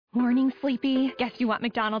Morning, Sleepy. Guess you want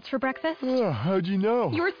McDonald's for breakfast? Oh, how'd you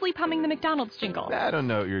know? You were sleep humming the McDonald's jingle. I don't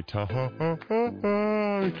know what you're talking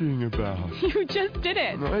about. You just did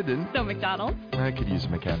it. No, I didn't. So McDonald's? I could use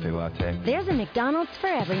my cafe latte. There's a McDonald's for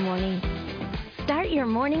every morning. Start your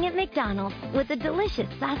morning at McDonald's with a delicious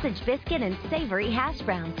sausage biscuit and savory hash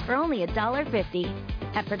browns for only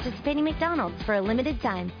 $1.50. At participating McDonald's for a limited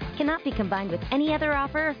time. Cannot be combined with any other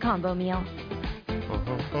offer or combo meal.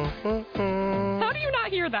 How do you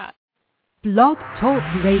not hear that? Blog Talk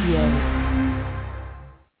Radio.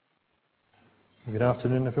 Good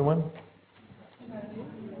afternoon, everyone.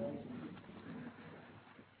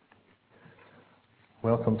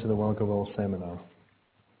 Welcome to the World Goodwill Seminar.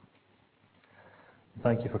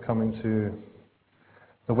 Thank you for coming to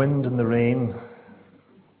the wind and the rain.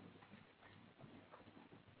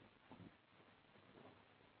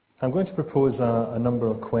 I'm going to propose a number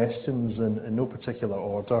of questions in no particular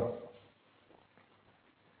order,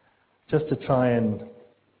 just to try and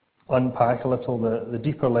unpack a little the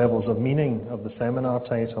deeper levels of meaning of the seminar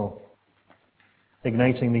title,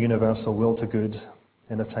 Igniting the Universal Will to Good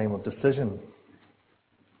in a Time of Decision.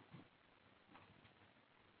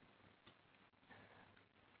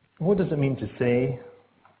 What does it mean to say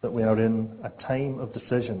that we are in a time of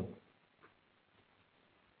decision?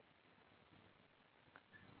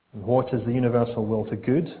 And what is the universal will to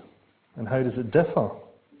good, and how does it differ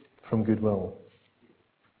from goodwill?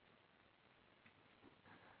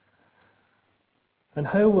 And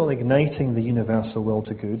how will igniting the universal will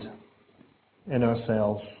to good in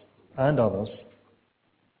ourselves and others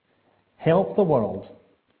help the world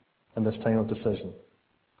in this time of decision?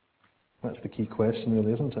 That's the key question,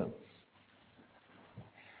 really, isn't it?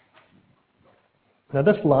 Now,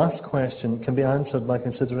 this last question can be answered by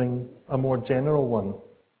considering a more general one.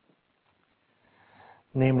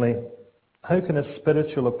 Namely, how can a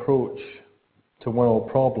spiritual approach to world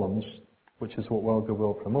problems, which is what World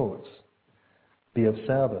Goodwill promotes, be of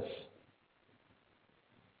service?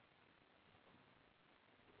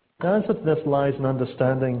 The answer to this lies in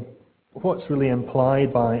understanding what's really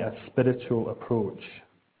implied by a spiritual approach.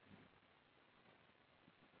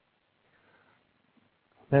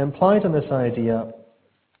 Now, implied in this idea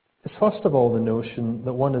is first of all the notion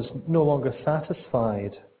that one is no longer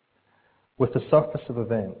satisfied with the surface of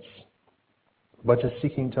events, but is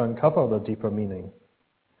seeking to uncover their deeper meaning.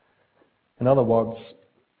 In other words,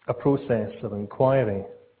 a process of inquiry.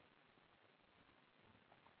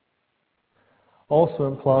 Also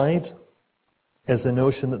implied is the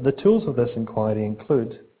notion that the tools of this inquiry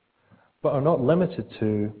include, but are not limited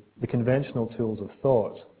to, the conventional tools of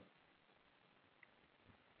thought.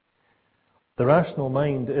 The rational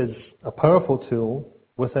mind is a powerful tool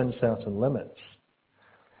within certain limits.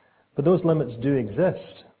 But those limits do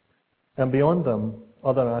exist, and beyond them,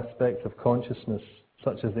 other aspects of consciousness,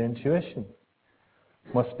 such as the intuition,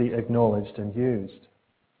 must be acknowledged and used.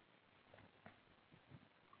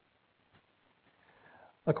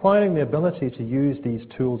 Acquiring the ability to use these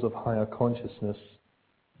tools of higher consciousness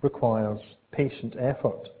requires patient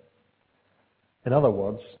effort. In other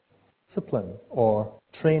words, discipline or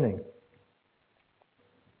training.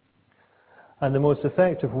 And the most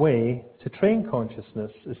effective way to train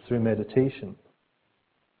consciousness is through meditation.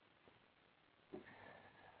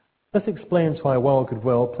 This explains why World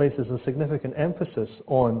Goodwill places a significant emphasis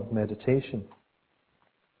on meditation.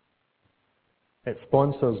 It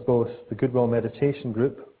sponsors both the Goodwill Meditation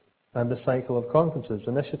Group and the Cycle of Conferences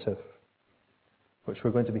initiative, which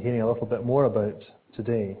we're going to be hearing a little bit more about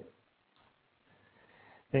today.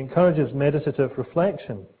 It encourages meditative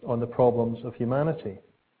reflection on the problems of humanity.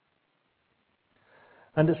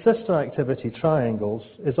 And its sister activity, Triangles,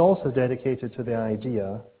 is also dedicated to the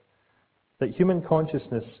idea that human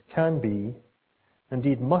consciousness can be,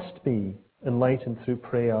 indeed must be, enlightened through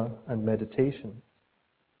prayer and meditation.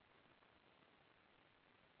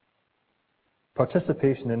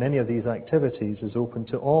 Participation in any of these activities is open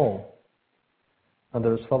to all, and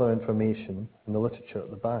there is further information in the literature at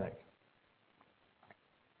the back.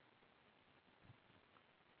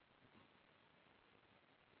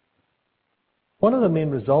 One of the main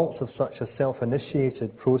results of such a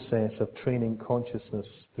self-initiated process of training consciousness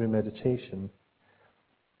through meditation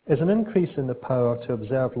is an increase in the power to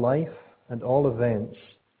observe life and all events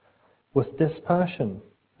with dispassion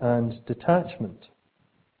and detachment.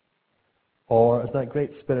 Or, as that great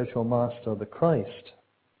spiritual master, the Christ,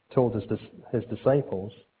 told his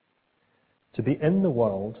disciples, to be in the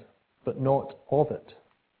world, but not of it.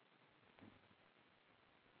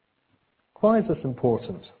 Why is this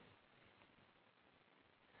important?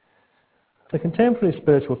 The contemporary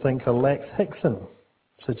spiritual thinker Lex Hixon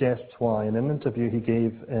suggests why in an interview he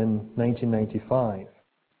gave in 1995.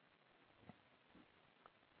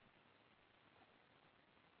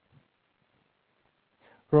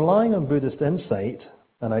 Relying on Buddhist insight,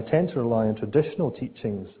 and I tend to rely on traditional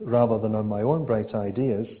teachings rather than on my own bright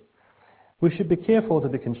ideas, we should be careful to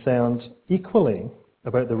be concerned equally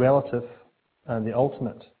about the relative and the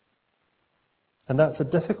ultimate. And that's a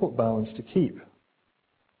difficult balance to keep.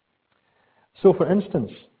 So, for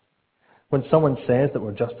instance, when someone says that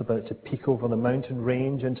we're just about to peek over the mountain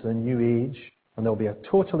range into the new age, and there'll be a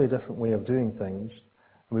totally different way of doing things,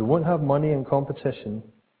 and we won't have money and competition,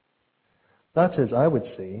 that is, I would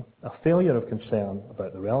say, a failure of concern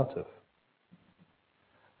about the relative.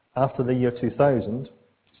 After the year 2000,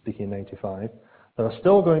 speaking in 95, there are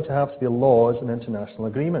still going to have to be laws and international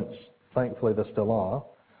agreements. Thankfully, there still are.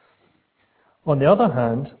 On the other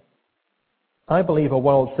hand, I believe a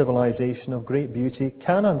world civilization of great beauty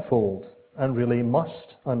can unfold, and really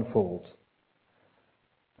must unfold.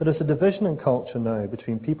 There is a division in culture now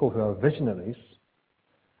between people who are visionaries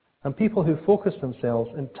and people who focus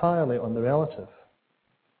themselves entirely on the relative.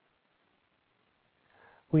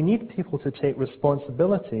 We need people to take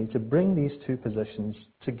responsibility to bring these two positions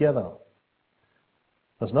together.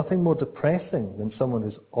 There's nothing more depressing than someone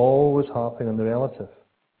who's always harping on the relative.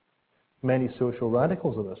 Many social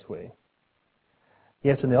radicals are this way.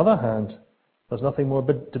 Yet, on the other hand, there's nothing more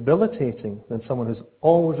debilitating than someone who's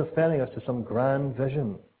always referring us to some grand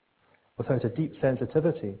vision without a deep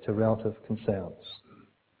sensitivity to relative concerns.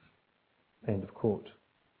 End of quote.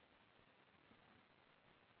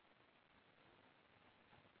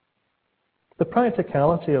 The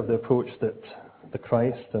practicality of the approach that the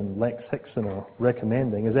Christ and Lex Hickson are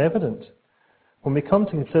recommending is evident when we come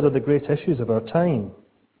to consider the great issues of our time.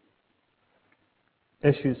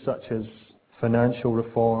 Issues such as financial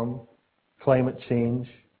reform, climate change,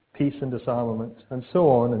 peace and disarmament, and so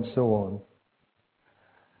on and so on.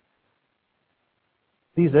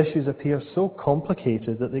 These issues appear so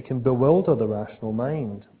complicated that they can bewilder the rational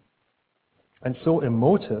mind, and so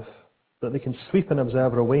emotive that they can sweep an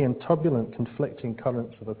observer away in turbulent, conflicting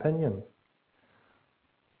currents of opinion.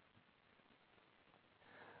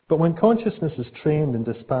 But when consciousness is trained in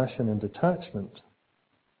dispassion and detachment,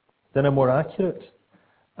 then a more accurate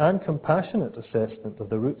and compassionate assessment of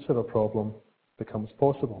the roots of a problem becomes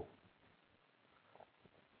possible.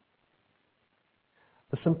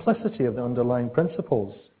 The simplicity of the underlying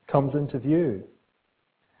principles comes into view,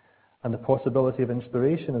 and the possibility of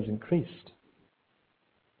inspiration is increased.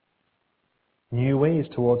 New ways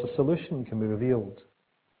towards a solution can be revealed.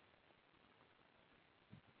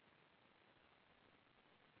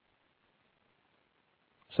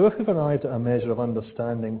 So if we've arrived at a measure of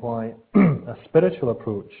understanding why a spiritual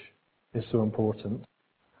approach is so important,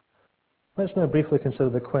 let's now briefly consider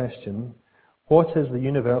the question, what is the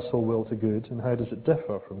universal will to good and how does it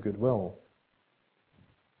differ from goodwill?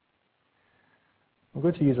 I'm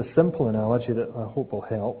going to use a simple analogy that I hope will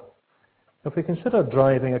help. If we consider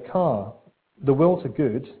driving a car, the will to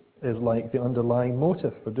good is like the underlying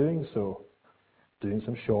motive for doing so. Doing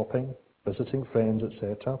some shopping, visiting friends,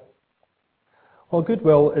 etc. Well,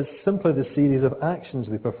 goodwill is simply the series of actions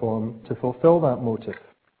we perform to fulfill that motive.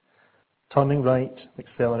 Turning right,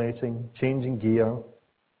 accelerating, changing gear,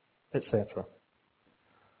 etc.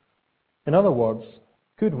 In other words,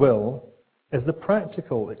 goodwill is the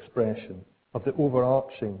practical expression of the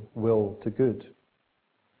overarching will to good.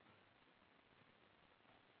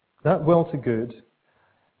 That will to good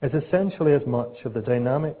is essentially as much of the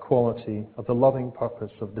dynamic quality of the loving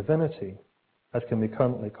purpose of divinity as can be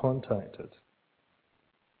currently contacted.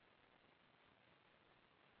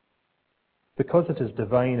 Because it is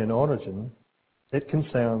divine in origin, it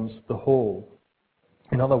concerns the whole.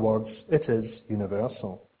 In other words, it is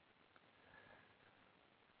universal.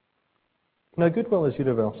 Now, goodwill is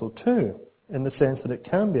universal too, in the sense that it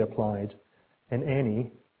can be applied in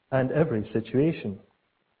any and every situation.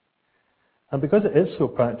 And because it is so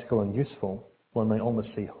practical and useful, one might almost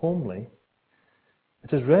say homely,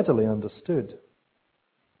 it is readily understood.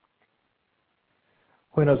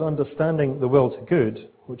 Whereas understanding the will to good,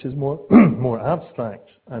 which is more, more abstract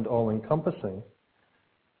and all-encompassing,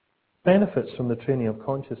 benefits from the training of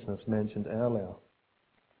consciousness mentioned earlier.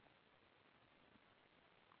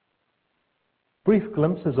 Brief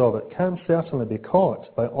glimpses of it can certainly be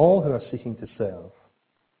caught by all who are seeking to serve.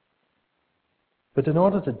 But in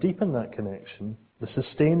order to deepen that connection, the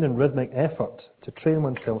sustained and rhythmic effort to train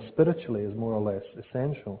oneself spiritually is more or less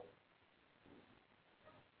essential.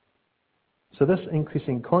 So this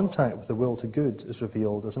increasing contact with the will to good is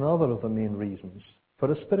revealed as another of the main reasons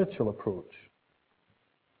for a spiritual approach.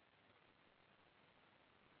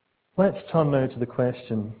 Let's turn now to the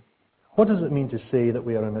question, what does it mean to say that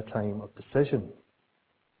we are in a time of decision?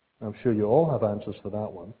 I'm sure you all have answers for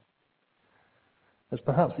that one. It's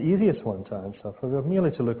perhaps the easiest one to answer, for we have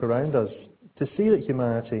merely to look around us to see that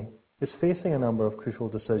humanity is facing a number of crucial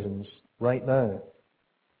decisions right now.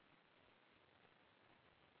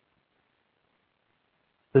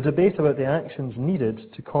 The debate about the actions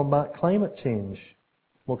needed to combat climate change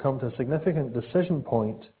will come to a significant decision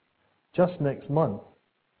point just next month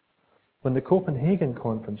when the Copenhagen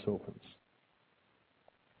conference opens.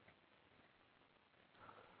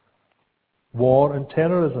 War and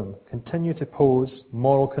terrorism continue to pose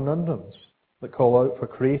moral conundrums that call out for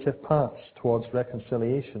creative paths towards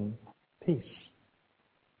reconciliation, peace.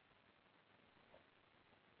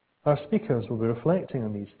 Our speakers will be reflecting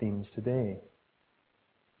on these themes today.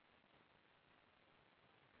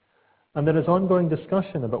 And there is ongoing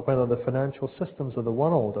discussion about whether the financial systems of the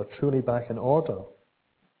world are truly back in order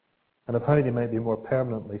and of how they might be more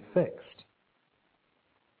permanently fixed.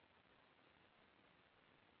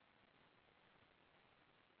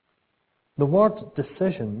 The word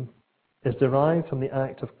decision is derived from the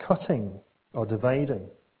act of cutting or dividing,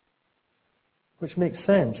 which makes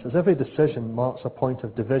sense as every decision marks a point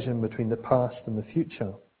of division between the past and the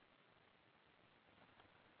future.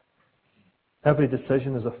 Every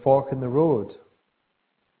decision is a fork in the road,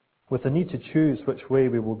 with the need to choose which way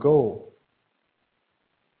we will go.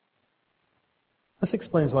 This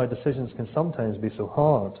explains why decisions can sometimes be so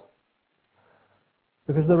hard,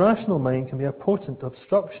 because the rational mind can be a potent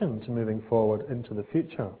obstruction to moving forward into the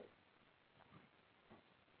future.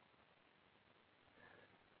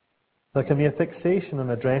 There can be a fixation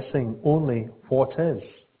on addressing only what is,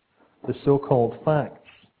 the so-called facts,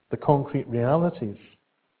 the concrete realities.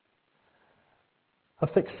 A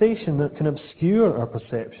fixation that can obscure our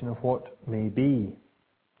perception of what may be,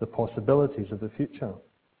 the possibilities of the future.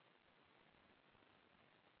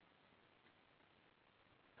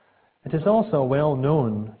 It is also a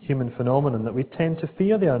well-known human phenomenon that we tend to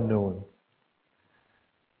fear the unknown.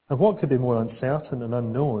 And what could be more uncertain and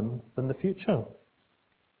unknown than the future?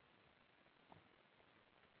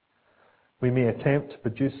 We may attempt to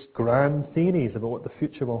produce grand theories about what the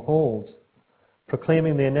future will hold,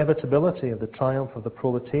 proclaiming the inevitability of the triumph of the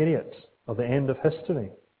proletariat, of the end of history.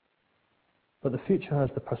 But the future has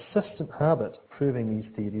the persistent habit of proving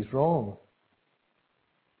these theories wrong.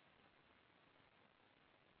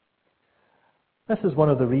 This is one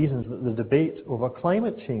of the reasons that the debate over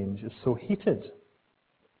climate change is so heated.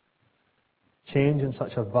 Change in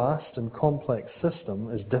such a vast and complex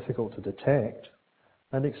system is difficult to detect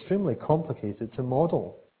and extremely complicated to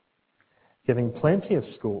model, giving plenty of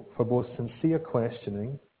scope for both sincere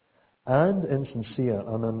questioning and insincere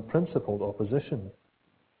and unprincipled opposition.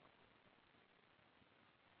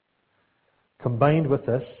 Combined with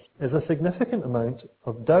this is a significant amount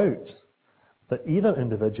of doubt that either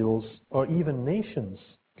individuals or even nations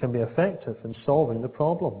can be effective in solving the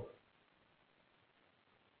problem.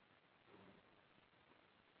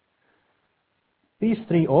 These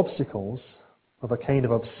three obstacles of a kind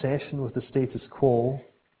of obsession with the status quo,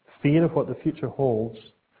 fear of what the future holds,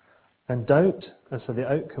 and doubt as to the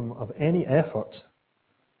outcome of any effort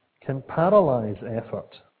can paralyze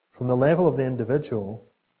effort from the level of the individual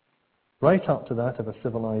right up to that of a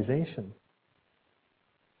civilization.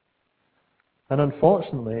 And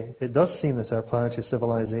unfortunately, it does seem that our planetary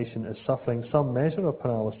civilization is suffering some measure of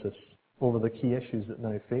paralysis over the key issues that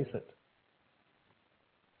now face it.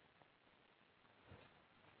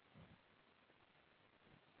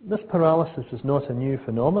 This paralysis is not a new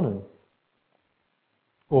phenomenon.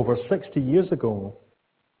 Over 60 years ago,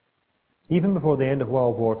 even before the end of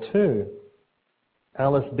World War II,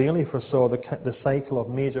 Alice Bailey foresaw the cycle of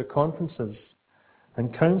major conferences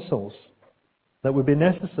and councils that would be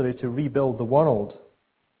necessary to rebuild the world.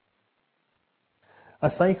 A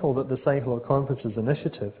cycle that the Cycle of Conferences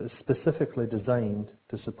initiative is specifically designed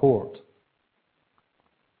to support.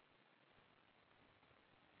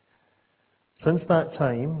 Since that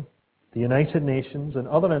time, the United Nations and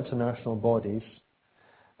other international bodies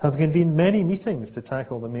have convened many meetings to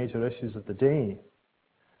tackle the major issues of the day.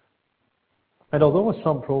 And although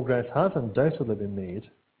some progress has undoubtedly been made,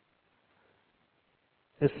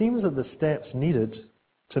 it seems that the steps needed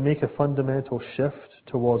to make a fundamental shift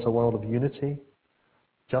towards a world of unity,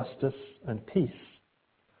 justice, and peace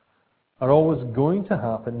are always going to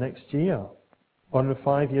happen next year or in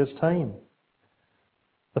 5 years' time.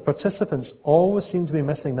 The participants always seem to be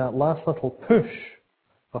missing that last little push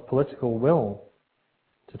of political will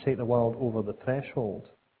to take the world over the threshold.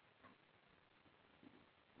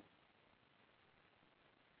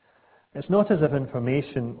 It's not as if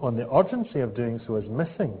information on the urgency of doing so is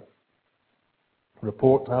missing.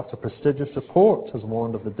 Report after prestigious report has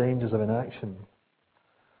warned of the dangers of inaction.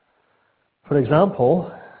 For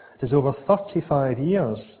example, It is over 35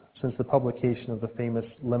 years since the publication of the famous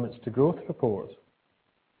Limits to Growth report.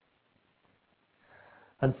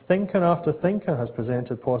 And thinker after thinker has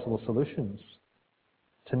presented possible solutions.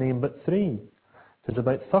 To name but three, it is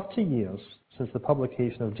about 30 years since the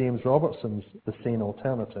publication of James Robertson's The Sane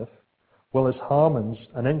Alternative, Willis Harman's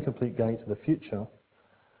An Incomplete Guide to the Future,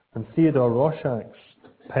 and Theodore Rorschach's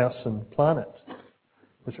Person, Planet,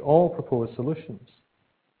 which all propose solutions.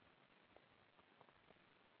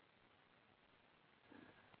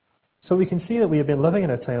 So we can see that we have been living in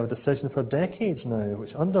a time of decision for decades now,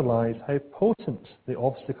 which underlies how potent the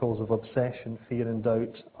obstacles of obsession, fear and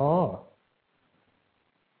doubt are.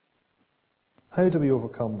 How do we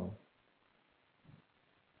overcome them?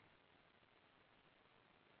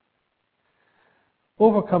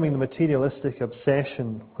 Overcoming the materialistic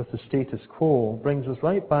obsession with the status quo brings us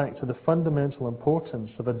right back to the fundamental importance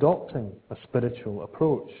of adopting a spiritual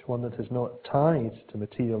approach, one that is not tied to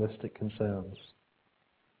materialistic concerns.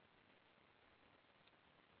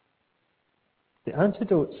 The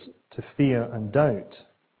antidotes to fear and doubt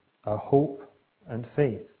are hope and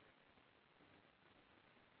faith.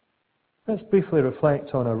 Let's briefly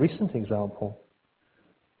reflect on a recent example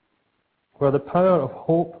where the power of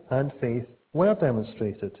hope and faith were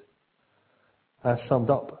demonstrated, as summed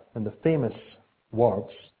up in the famous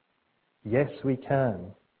words, "Yes, we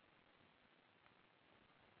can."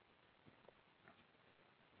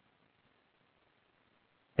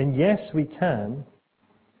 In "Yes, we can,"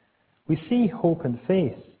 we see hope and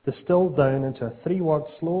faith distilled down into a three-word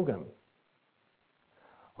slogan,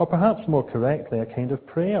 or perhaps more correctly, a kind of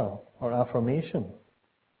prayer or affirmation.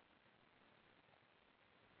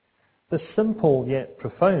 This simple yet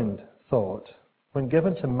profound thought, when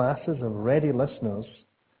given to masses of ready listeners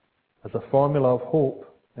as a formula of hope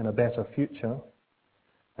in a better future,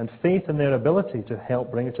 and faith in their ability to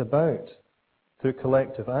help bring it about through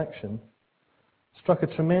collective action, struck a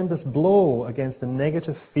tremendous blow against the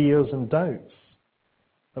negative fears and doubts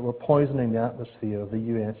that were poisoning the atmosphere of the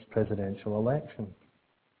US presidential election.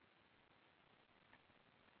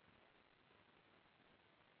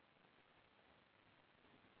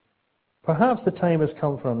 Perhaps the time has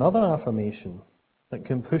come for another affirmation that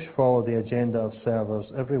can push forward the agenda of servers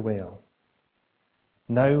everywhere.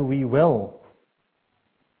 Now we will.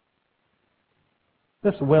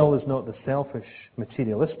 This will is not the selfish,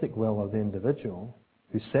 materialistic will of the individual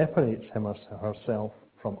who separates him or herself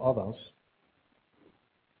from others.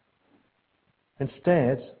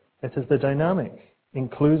 Instead, it is the dynamic,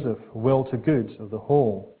 inclusive will to good of the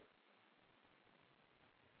whole.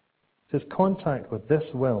 It is contact with this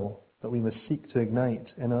will that we must seek to ignite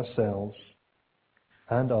in ourselves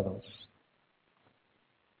and others.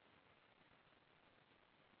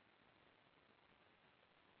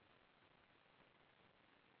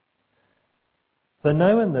 The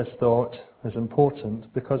now in this thought is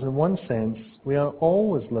important because in one sense we are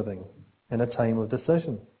always living in a time of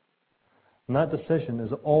decision. And that decision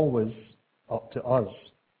is always up to us.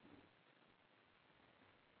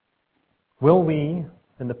 Will we,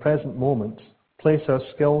 in the present moment, place our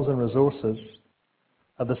skills and resources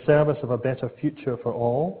at the service of a better future for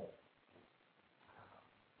all?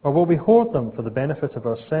 Or will we hoard them for the benefit of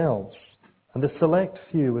ourselves and the select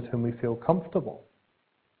few with whom we feel comfortable?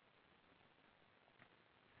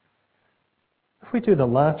 If we do the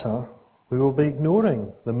latter, we will be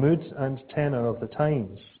ignoring the mood and tenor of the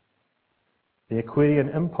times, the Aquarian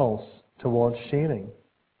impulse towards sharing,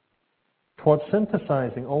 towards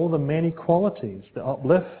synthesizing all the many qualities that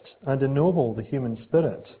uplift and ennoble the human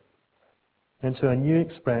spirit into a new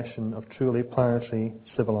expression of truly planetary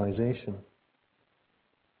civilization.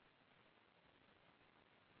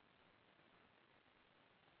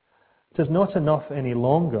 It is not enough any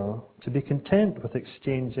longer to be content with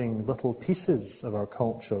exchanging little pieces of our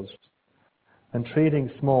cultures and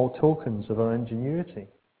trading small tokens of our ingenuity.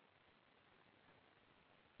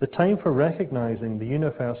 The time for recognizing the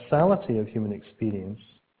universality of human experience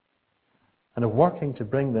and of working to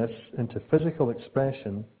bring this into physical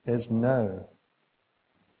expression is now.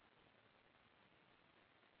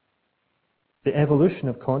 The evolution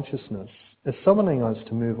of consciousness is summoning us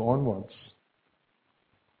to move onwards.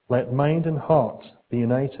 Let mind and heart be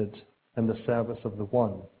united in the service of the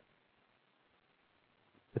One.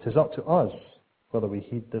 It is up to us whether we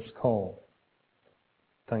heed this call.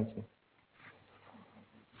 Thank you.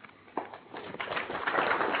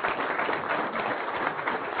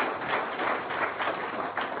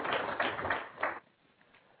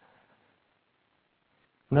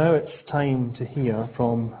 Now it's time to hear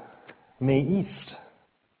from May East,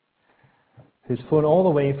 who's flown all the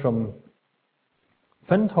way from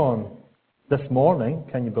Findhorn this morning,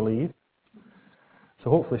 can you believe, so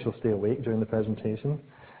hopefully she'll stay awake during the presentation.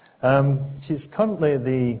 She's currently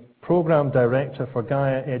the Program Director for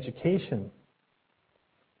Gaia Education,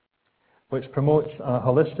 which promotes a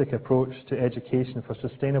holistic approach to education for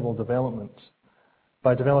sustainable development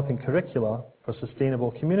by developing curricula for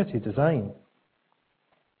sustainable community design.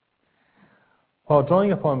 While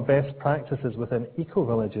drawing upon best practices within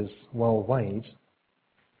eco-villages worldwide,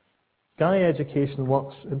 Gaia Education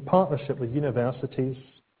works in partnership with universities,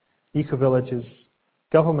 eco-villages,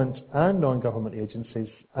 government and non-government agencies,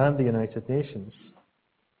 and the United Nations.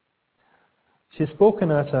 She's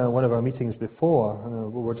spoken at one of our meetings before,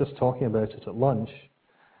 and we were just talking about it at lunch.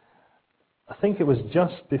 I think it was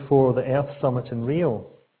just before the Earth Summit in Rio,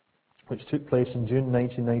 which took place in June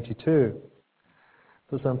 1992.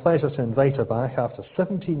 It was a pleasure to invite her back after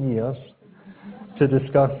 17 years to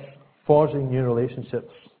discuss forging new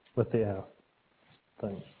relationships with the Earth.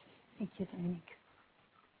 Thanks. Thank you, Dominic.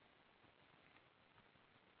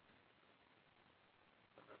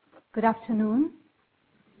 Good afternoon,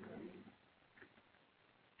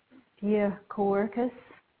 dear co-workers,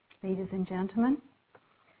 ladies and gentlemen.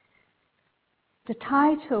 The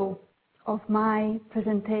title of my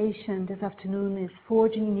presentation this afternoon is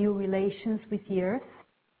Forging New Relations with the Earth,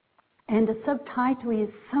 and the subtitle is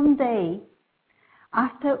Someday,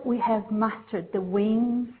 after we have mastered the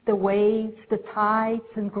winds, the waves, the tides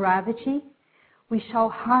and gravity, we shall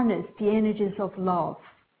harness the energies of love,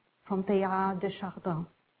 from Teilhard de Chardin.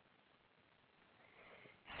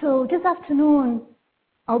 So this afternoon,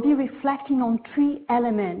 I'll be reflecting on 3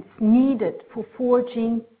 elements needed for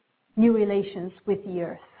forging new relations with the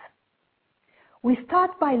Earth. We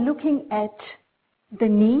start by looking at the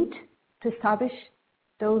need to establish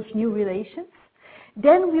those new relations.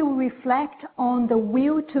 Then we will reflect on the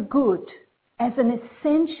will to good as an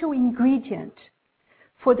essential ingredient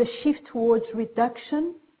for the shift towards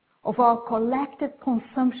reduction of our collective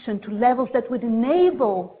consumption to levels that would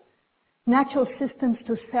enable natural systems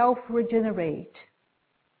to self-regenerate.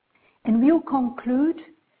 And we'll conclude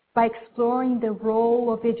by exploring the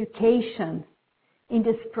role of education in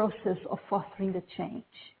this process of fostering the change.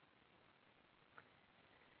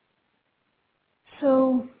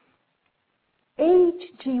 So,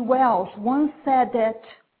 H.G. Wells once said that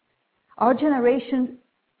our generation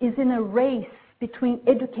is in a race between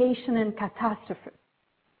education and catastrophe.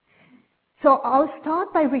 So I'll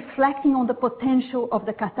start by reflecting on the potential of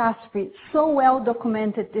the catastrophe so well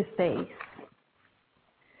documented these days.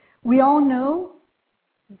 We all know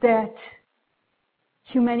that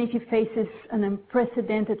humanity faces an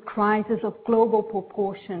unprecedented crisis of global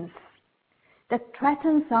proportions that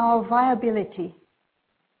threatens our viability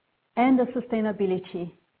and the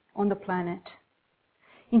sustainability on the planet.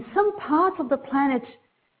 In some parts of the planet,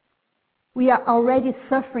 we are already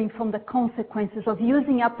suffering from the consequences of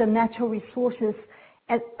using up the natural resources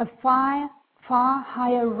at a far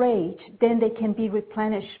higher rate than they can be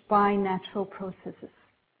replenished by natural processes.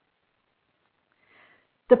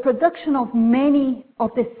 The production of many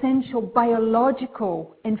of the essential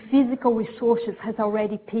biological and physical resources has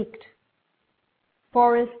already peaked.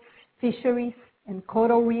 Forests, fisheries, and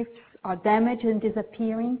coral reefs are damaged and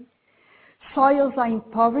disappearing. Soils are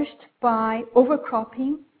impoverished by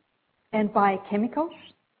overcropping and by chemicals.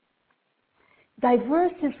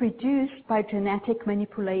 Diversity is reduced by genetic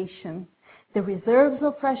manipulation. The reserves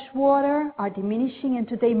of fresh water are diminishing, and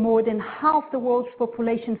today more than half the world's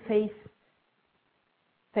population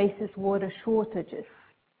faces water shortages.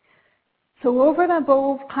 So over and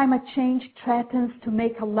above, climate change threatens to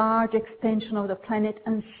make a large extension of the planet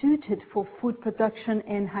unsuited for food production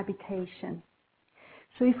and habitation.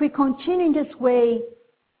 So if we continue in this way,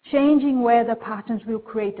 changing weather patterns will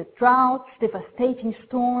create droughts, devastating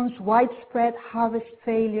storms, widespread harvest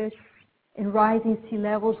failures, and rising sea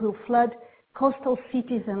levels will flood coastal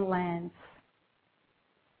cities and lands.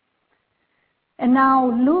 And now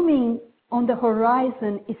looming on the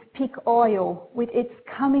horizon is peak oil with its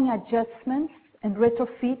coming adjustments and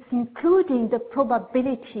retrofits, including the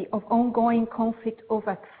probability of ongoing conflict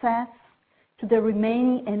over access to the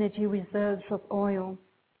remaining energy reserves of oil.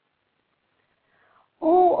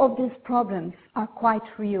 All of these problems are quite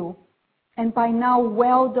real and by now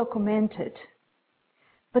well documented.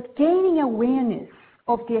 But gaining awareness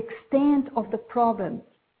of the extent of the problem,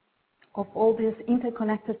 of all these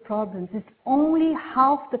interconnected problems, is only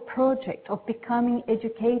half the project of becoming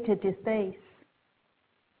educated these days.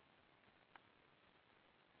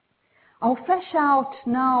 I'll flesh out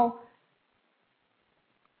now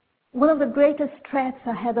one of the greatest threats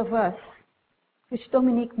ahead of us, which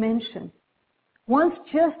Dominic mentioned. Once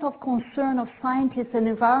just of concern of scientists and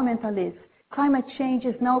environmentalists, climate change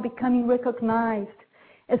is now becoming recognized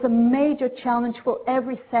as a major challenge for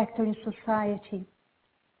every sector in society.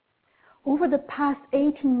 Over the past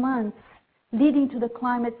 18 months, leading to the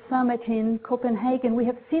climate summit in Copenhagen, we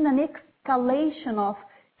have seen an escalation of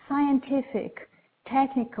scientific,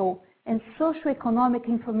 technical, and socioeconomic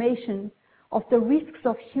information of the risks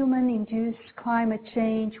of human-induced climate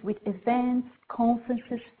change, with events,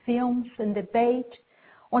 conferences, films, and debate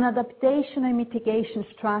on adaptation and mitigation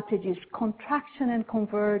strategies, contraction and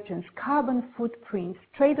convergence, carbon footprints,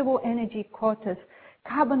 tradable energy quotas,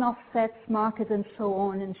 carbon offsets markets, and so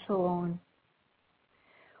on and so on.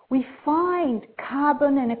 We find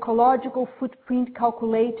carbon and ecological footprint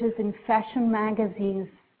calculators in fashion magazines,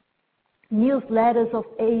 newsletters of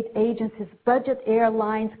aid agencies, budget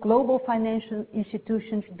airlines, global financial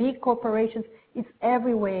institutions, big corporations. It's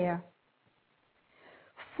everywhere.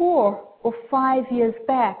 4 or 5 years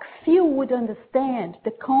back, few would understand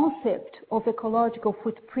the concept of ecological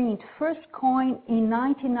footprint, first coined in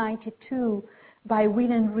 1992 by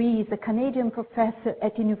William Rees, a Canadian professor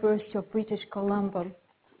at the University of British Columbia.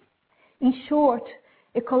 In short,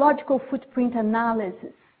 ecological footprint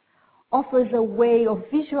analysis offers a way of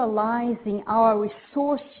visualizing our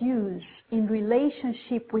resource use in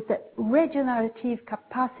relationship with the regenerative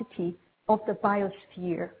capacity of the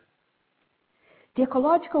biosphere. The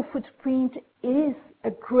ecological footprint is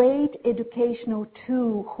a great educational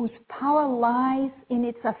tool whose power lies in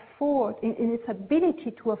its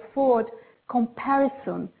ability to afford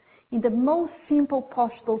comparison in the most simple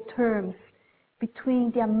possible terms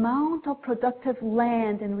between the amount of productive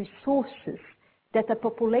land and resources that a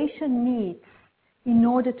population needs in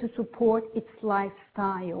order to support its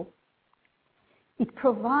lifestyle. It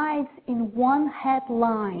provides in one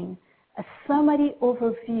headline a summary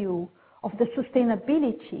overview of the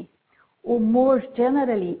sustainability, or more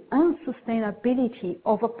generally, unsustainability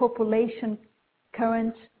of a population's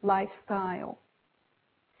current lifestyle.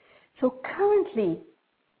 So currently,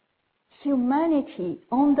 humanity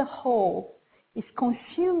on the whole is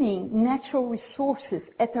consuming natural resources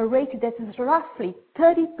at a rate that is roughly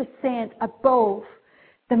 30% above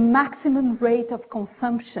the maximum rate of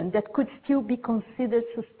consumption that could still be considered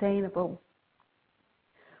sustainable.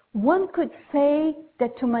 One could say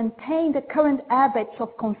that to maintain the current habits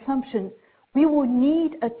of consumption, we would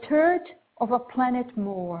need a third of a planet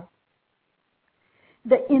more.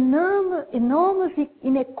 The enormous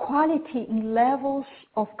inequality in levels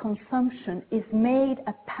of consumption is made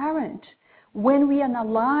apparent when we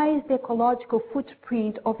analyze the ecological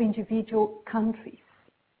footprint of individual countries.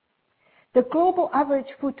 The global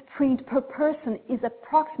average footprint per person is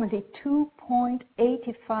approximately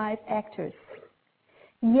 2.85 hectares.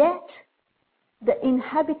 Yet, the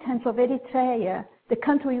inhabitants of Eritrea, the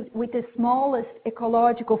country with the smallest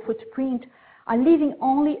ecological footprint, are living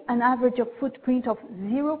only an average of footprint of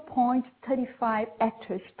 0.35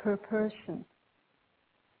 hectares per person.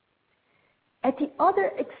 At the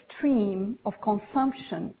other extreme of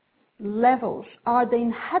consumption levels are the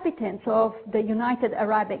inhabitants of the United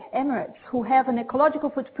Arab Emirates, who have an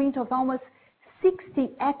ecological footprint of almost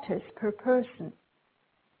 60 hectares per person.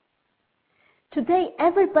 Today,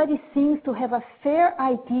 everybody seems to have a fair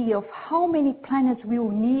idea of how many planets we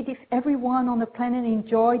will need if everyone on the planet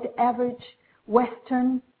enjoyed the average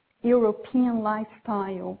Western European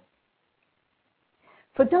lifestyle.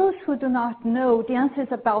 For those who do not know, the answer is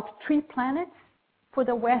about 3 planets for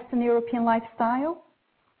the Western European lifestyle,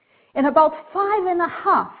 and about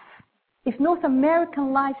 5.5 if North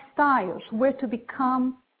American lifestyles were to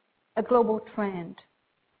become a global trend.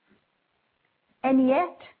 And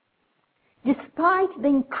yet, despite the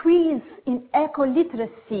increase in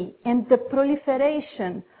eco-literacy and the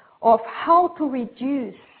proliferation of how to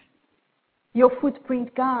reduce your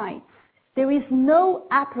footprint guides, there is no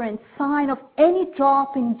apparent sign of any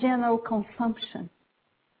drop in general consumption.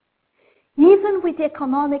 Even with the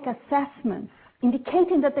economic assessments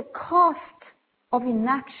indicating that the cost of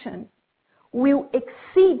inaction will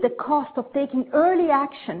exceed the cost of taking early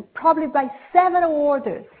action, probably by several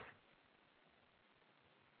orders,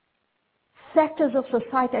 sectors of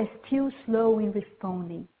society are still slow in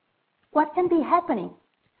responding. What can be happening?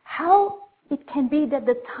 How it can be that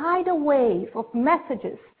the tidal wave of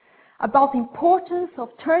messages about the importance of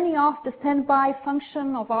turning off the standby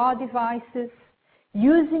function of our devices,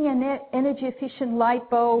 using energy efficient light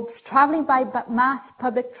bulbs, traveling by mass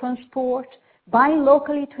public transport, buying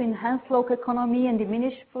locally to enhance local economy and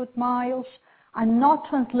diminish food miles, are not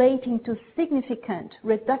translating to significant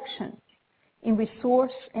reductions in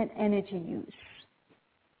resource and energy use.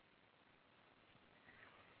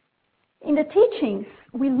 In the teachings,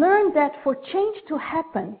 we learned that for change to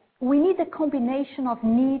happen, we need a combination of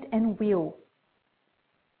need and will.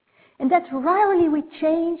 and that rarely we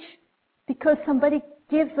change because somebody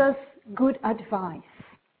gives us good advice.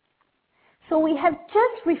 So we have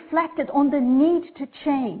just reflected on the need to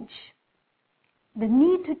change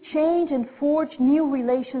and forge new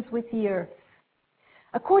relations with the earth.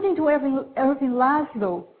 According to Irving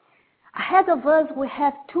Laszlo, ahead of us we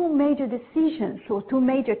have two major decisions or two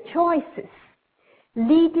major choices: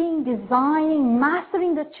 leading, designing,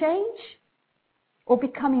 mastering the change, or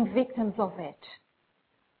becoming victims of it.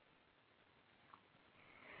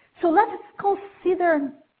 So let's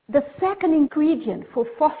consider the second ingredient for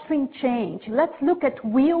fostering change. Let's look at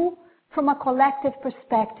will from a collective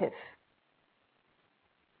perspective.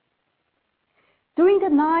 During the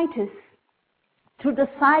 90s, through the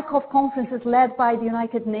cycle of conferences led by the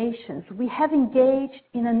United Nations, we have engaged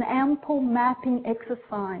in an ample mapping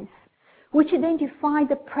exercise which identified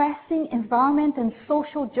the pressing environment and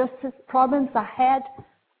social justice problems ahead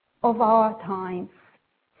of our times.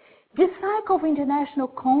 This cycle of international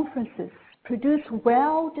conferences produced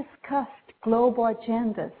well-discussed global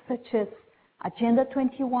agendas such as Agenda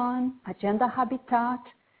 21, Agenda Habitat,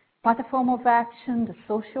 Platform of Action, the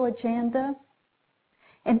Social Agenda.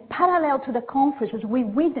 And parallel to the conferences, we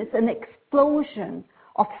witnessed an explosion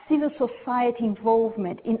of civil society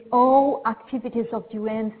involvement in all activities of the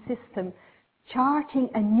UN system, charting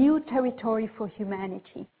a new territory for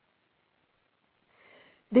humanity.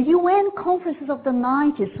 The UN conferences of the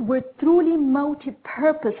 90s were truly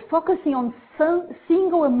multi-purpose, focusing on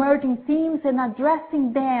single emerging themes and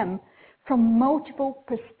addressing them from multiple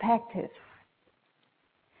perspectives.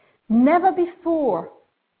 Never before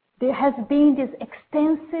there has been this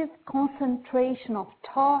extensive concentration of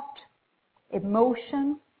thought,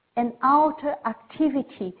 emotion, and outer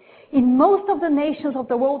activity in most of the nations of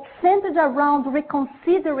the world centered around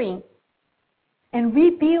reconsidering and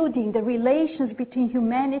rebuilding the relations between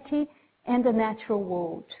humanity and the natural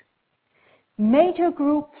world. Major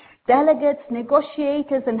groups, delegates,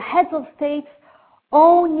 negotiators, and heads of states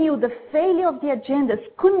all knew the failure of the agendas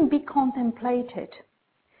couldn't be contemplated.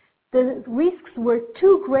 The risks were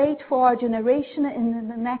too great for our generation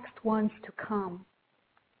and the next ones to come.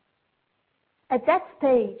 At that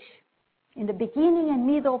stage, in the beginning and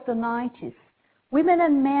middle of the 90s, women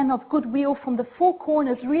and men of goodwill from the four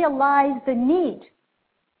corners realized the need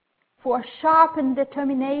for a sharpened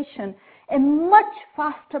determination and much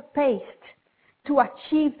faster paced to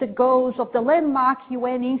achieve the goals of the landmark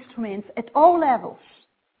UN instruments at all levels,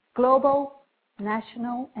 global,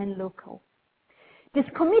 national, and local. These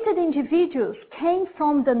committed individuals came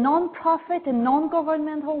from the non-profit and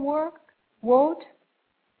non-governmental world,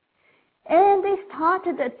 and they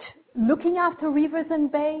started at looking after rivers and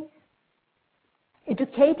bays,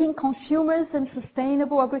 educating consumers in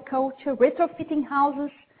sustainable agriculture, retrofitting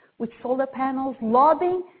houses with solar panels,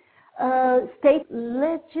 lobbying state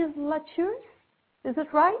legislatures, is it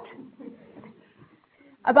right?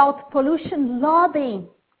 About pollution, lobbying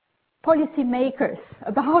policymakers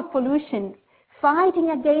about pollution,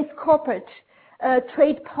 fighting against corporate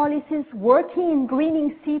trade policies, working in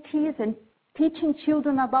greening cities and teaching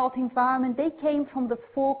children about environment. They came from the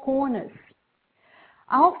four corners.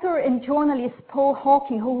 Author and journalist Paul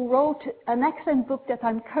Hawking, who wrote an excellent book that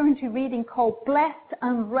I'm currently reading called Blessed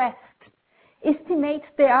Unrest, estimates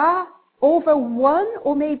there are over 1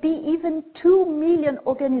 or maybe even 2 million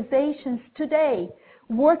organizations today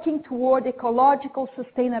working toward ecological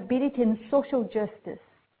sustainability and social justice.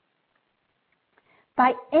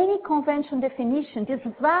 By any conventional definition, this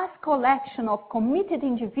vast collection of committed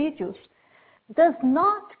individuals does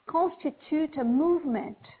not constitute a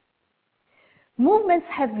movement. Movements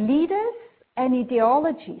have leaders and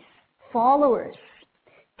ideologies, followers.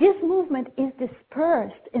 This movement is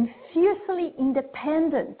dispersed and fiercely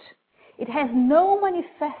independent. It has no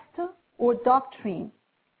manifesto or doctrine.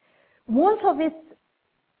 One of its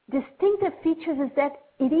distinctive features is that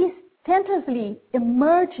it is tentatively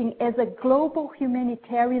emerging as a global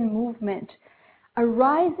humanitarian movement,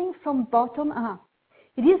 arising from bottom up.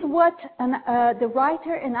 It is what the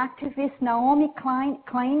writer and activist Naomi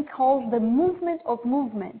Klein calls the movement of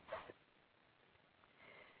movements.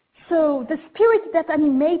 So the spirit that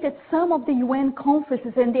animated some of the UN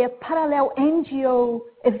conferences and their parallel NGO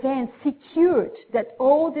events secured that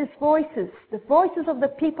all these voices, the voices of the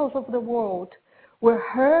peoples of the world, were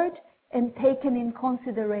heard and taken in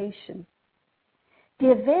consideration.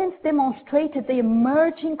 The events demonstrated the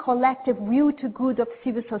emerging collective will to good of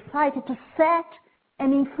civil society to set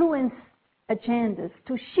and influence agendas,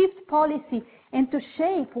 to shift policy, and to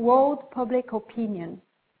shape world public opinion.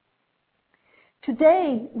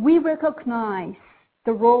 Today, we recognize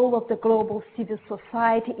the role of the global civil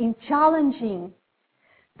society in challenging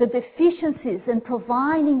the deficiencies and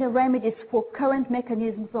providing the remedies for current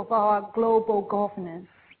mechanisms of our global governance.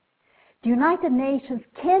 The United Nations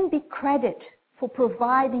can be credited for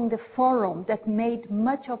providing the forum that made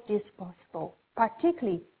much of this possible,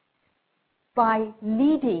 particularly by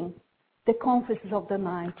leading the conferences of the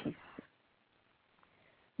 90s.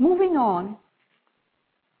 Moving on,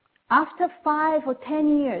 after 5 or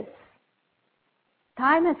 10 years,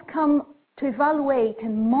 time has come to evaluate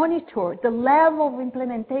and monitor the level of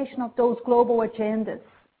implementation of those global agendas.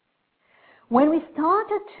 When we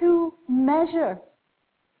started to measure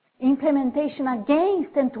implementation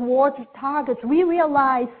against and towards targets, we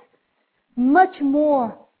realized much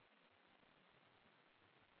more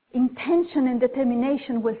intention and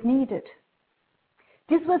determination was needed.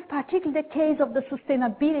 This was particularly the case of the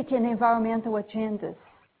sustainability and environmental agendas.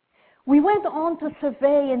 We went on to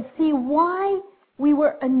survey and see why we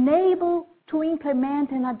were unable to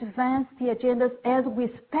implement and advance the agendas as we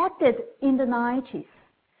expected in the 90s.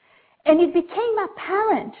 And it became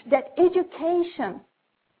apparent that education,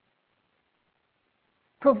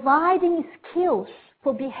 providing skills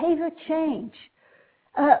for behavior change,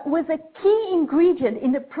 was a key ingredient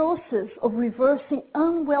in the process of reversing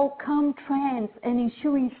unwelcome trends and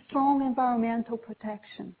ensuring strong environmental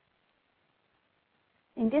protection.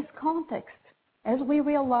 In this context, as we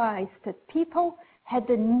realized that people had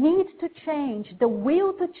the need to change, the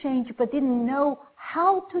will to change, but didn't know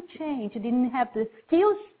how to change, didn't have the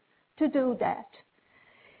skills to do that.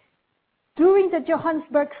 During the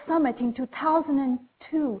Johannesburg Summit in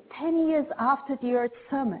 2002, 10 years after the Earth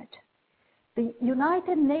Summit, the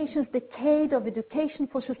United Nations Decade of Education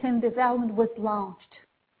for Sustainable Development was launched.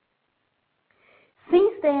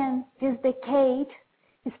 Since then, this decade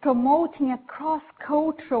is promoting a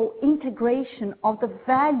cross-cultural integration of the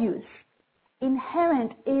values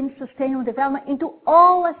inherent in sustainable development into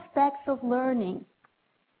all aspects of learning.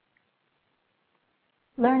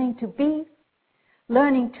 Learning to be,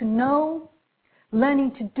 learning to know,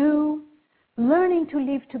 learning to do, learning to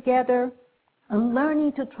live together, and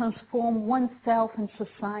learning to transform oneself and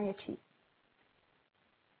society.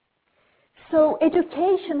 So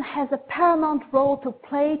education has a paramount role to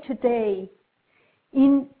play today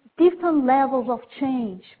in different levels of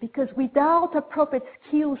change, because without appropriate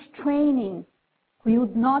skills training, we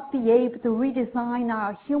would not be able to redesign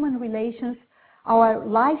our human relations, our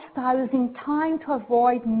lifestyles in time to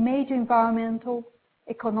avoid major environmental,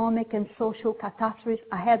 economic, and social catastrophes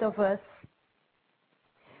ahead of us.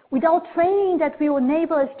 Without training that will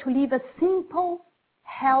enable us to live a simple,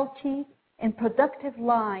 healthy, and productive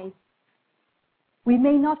life, we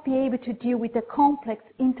may not be able to deal with the complex,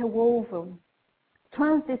 interwoven,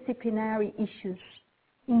 transdisciplinary issues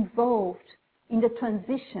involved in the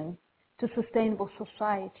transition to sustainable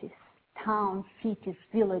societies, towns, cities,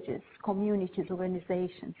 villages, communities,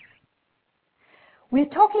 organizations. We're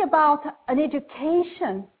talking about an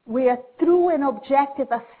education where through an objective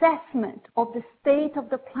assessment of the state of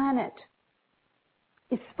the planet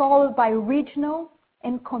is followed by regional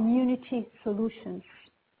and community solutions.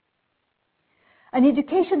 An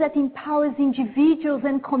education that empowers individuals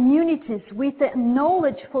and communities with the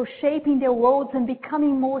knowledge for shaping their worlds and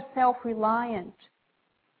becoming more self-reliant.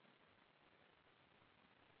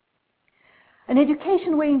 An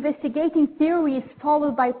education where investigating theory is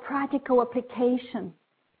followed by practical application.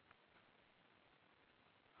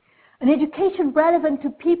 An education relevant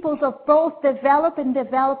to peoples of both developed and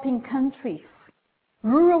developing countries,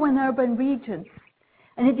 rural and urban regions.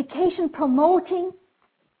 An education promoting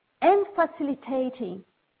and facilitating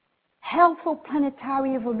healthful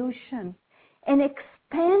planetary evolution and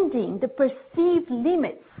expanding the perceived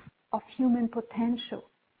limits of human potential.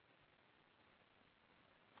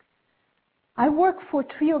 I work for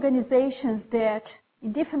 3 organizations that,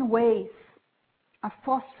 in different ways, are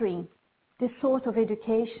fostering this sort of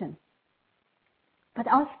education. But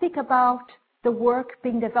I'll speak about the work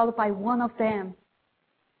being developed by one of them,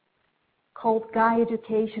 called Gaia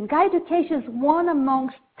Education. Gaia Education is one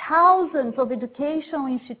amongst thousands of educational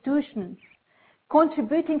institutions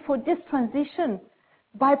contributing for this transition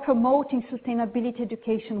by promoting sustainability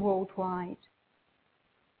education worldwide.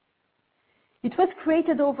 It was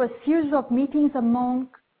created over a series of meetings among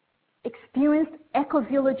experienced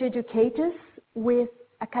Ecovillage educators with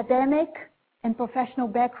academic and professional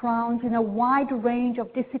backgrounds in a wide range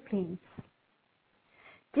of disciplines.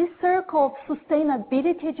 This circle of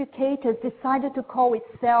sustainability educators decided to call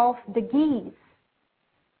itself the GEES,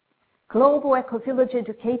 Global Ecovillage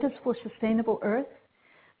Educators for Sustainable Earth,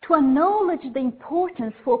 to acknowledge the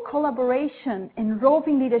importance for collaboration and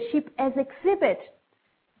roving leadership as exhibited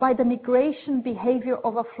by the migration behavior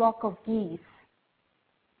of a flock of geese.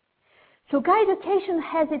 So Gaia Education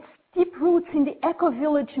has its deep roots in the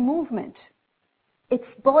Ecovillage movement. Its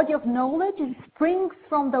body of knowledge springs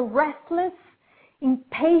from the restless,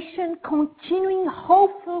 impatient, continuing,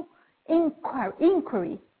 hopeful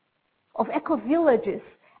inquiry of ecovillages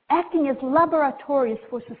acting as laboratories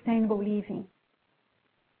for sustainable living.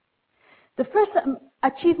 The first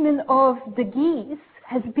achievement of the GEES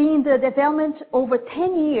has been the development over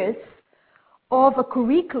 10 years of a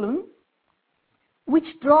curriculum which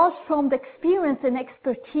draws from the experience and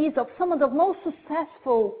expertise of some of the most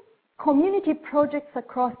successful community projects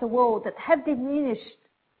across the world that have diminished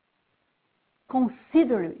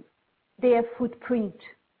considerably their footprint.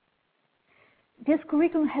 This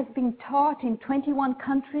curriculum has been taught in 21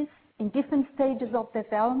 countries in different stages of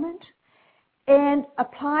development and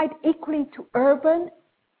applied equally to urban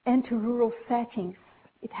and to rural settings.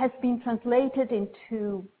 It has been translated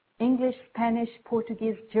into English, Spanish,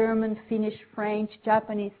 Portuguese, German, Finnish, French,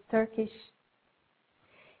 Japanese, Turkish,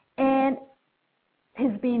 and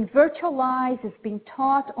has been virtualized, has been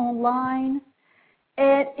taught online,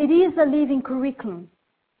 and it is a living curriculum.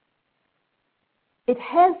 It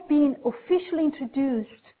has been officially introduced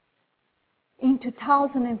in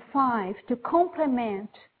 2005 to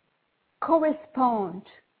complement, correspond,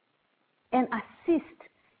 and assist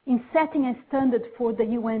in setting a standard for the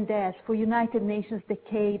UNDES, for United Nations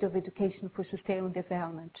Decade of Education for Sustainable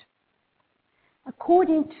Development.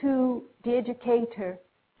 According to the educator,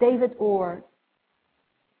 David Orr,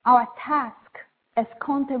 our task as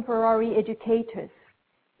contemporary educators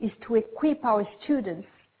is to equip our students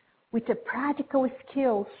with the practical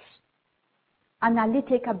skills,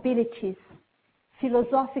 analytic abilities,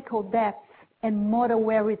 philosophical depth, and moral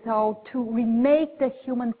wherewithal to remake the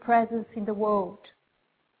human presence in the world.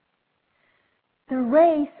 The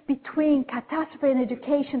race between catastrophe and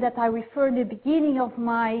education that I referred in the beginning of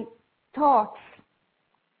my talks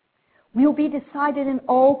will be decided in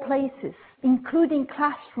all places, including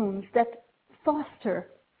classrooms that foster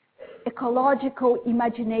ecological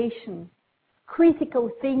imagination,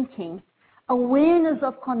 critical thinking, awareness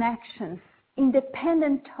of connections,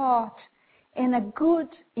 independent thought, and a good,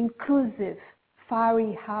 inclusive,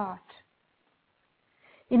 fiery heart.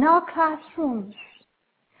 In our classrooms,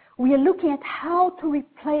 we are looking at how to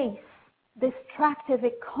replace the extractive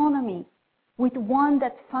economy with one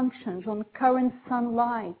that functions on current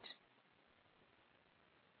sunlight.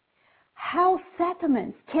 How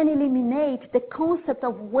settlements can eliminate the concept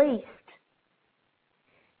of waste,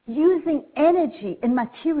 using energy and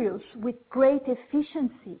materials with great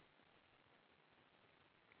efficiency.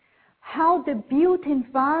 How the built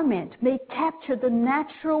environment may capture the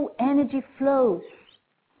natural energy flows,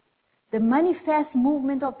 the manifest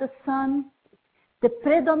movement of the sun, the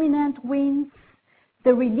predominant winds,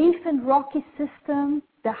 the relief and rocky system,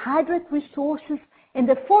 the hydrate resources, and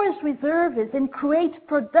the forest reserves, and create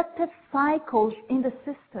productive cycles in the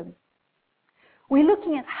system. We're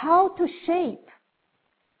looking at how to shape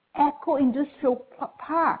eco-industrial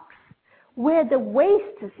parks where the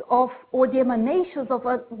wastes of or the emanations of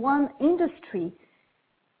one industry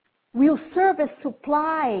will serve as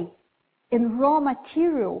supply and raw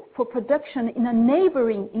material for production in a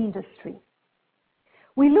neighboring industry.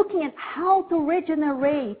 We're looking at how to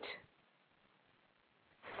regenerate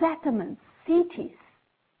settlements, cities,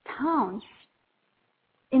 towns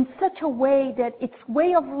in such a way that its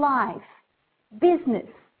way of life, business,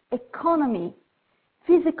 economy,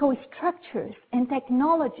 physical structures, and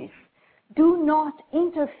technologies do not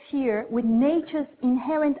interfere with nature's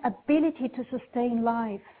inherent ability to sustain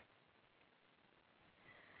life.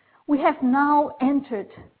 We have now entered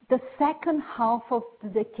the second half of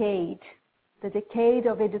the decade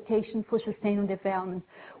of education for sustainable development,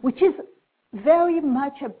 which is very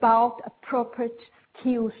much about appropriate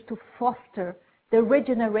skills to foster the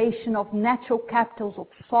regeneration of natural capitals of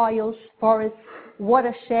soils, forests,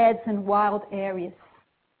 watersheds, and wild areas.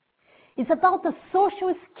 It's about the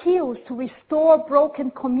social skills to restore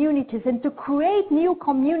broken communities and to create new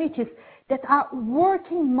communities that are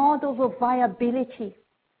working models of viability.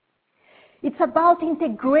 It's about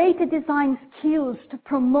integrated design skills to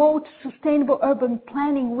promote sustainable urban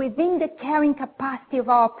planning within the carrying capacity of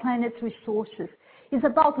our planet's resources. It's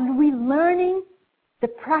about relearning the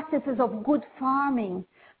practices of good farming,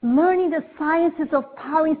 learning the sciences of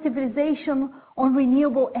powering civilization on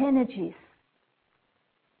renewable energies.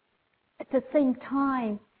 At the same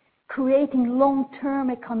time, creating long-term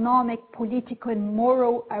economic, political, and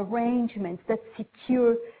moral arrangements that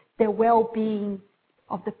secure the well-being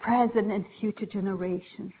of the present and future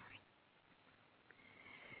generations.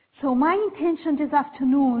 So my intention this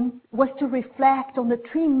afternoon was to reflect on the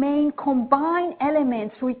three main combined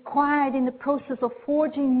elements required in the process of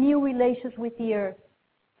forging new relations with the earth.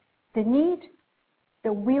 The need,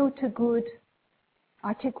 the will to good,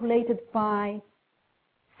 articulated by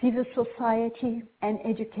civil society and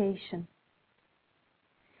education.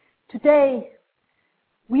 Today,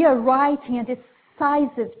 we are writing a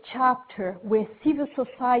decisive chapter where civil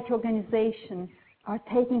society organizations are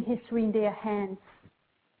taking history in their hands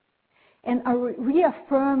and are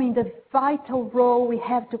reaffirming the vital role we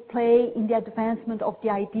have to play in the advancement of the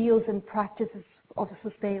ideals and practices of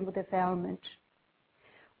sustainable development.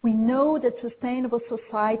 We know that sustainable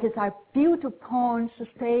societies are built upon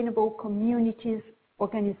sustainable communities,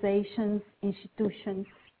 organizations, institutions.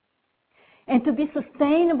 And to be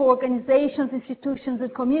sustainable organizations, institutions,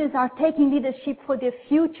 and communities are taking leadership for their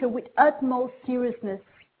future with utmost seriousness.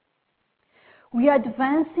 We are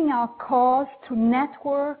advancing our cause through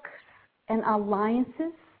networks and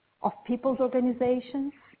alliances of people's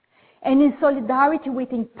organizations, and in solidarity with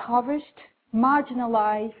impoverished,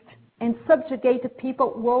 marginalized, and subjugated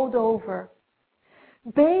people world over,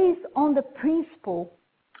 based on the principle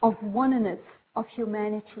of oneness of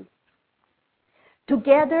humanity.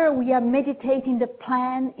 Together we are meditating the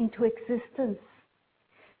plan into existence.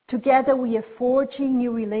 Together we are forging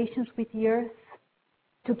new relations with the earth.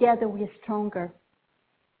 Together we are stronger.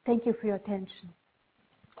 Thank you for your attention.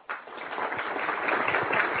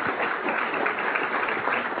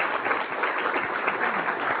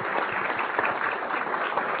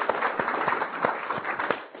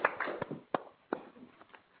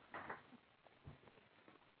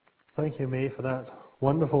 Thank you, May, for that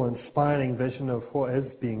wonderful, inspiring vision of what is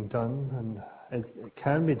being done, and it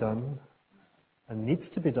can be done and needs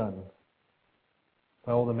to be done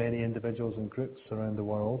by all the many individuals and groups around the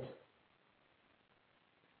world.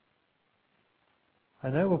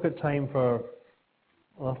 And now we've got time for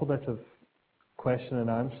a little bit of question and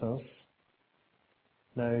answers.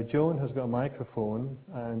 Now, Joan has got a microphone,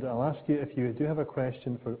 and I'll ask you if you do have a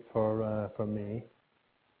question for May,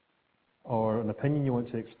 or an opinion you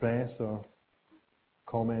want to express or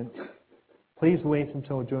comment, please wait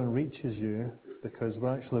until Joan reaches you, because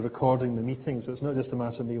we're actually recording the meeting, so it's not just a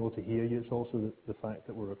matter of being able to hear you, it's also the fact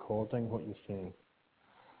that we're recording what you're saying.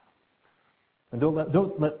 And don't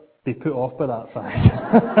let be put off by that fact.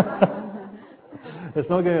 It's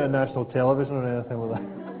not going on national television or anything like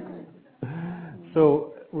that.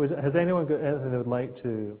 So, has anyone got anything they would like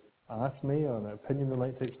to ask me, or an opinion they'd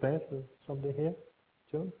like to express? Is somebody here?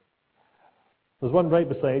 Joan? There's one right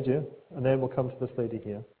beside you, and then we'll come to this lady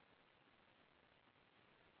here.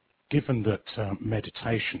 Given that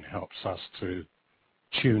meditation helps us to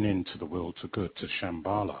tune into the will to good, to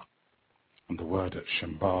Shambhala, and the word at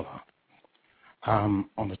Shambhala,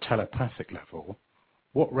 on the telepathic level,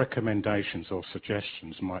 what recommendations or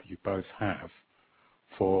suggestions might you both have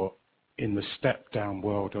for, in the step-down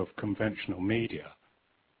world of conventional media,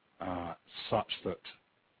 such that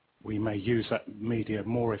we may use that media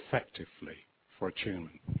more effectively for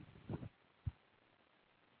attunement?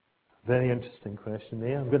 Very interesting question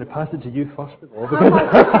there. I'm going to pass it to you first of all.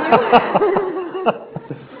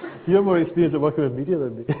 You have more experience at working with media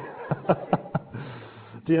than me.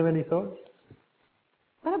 Do you have any thoughts?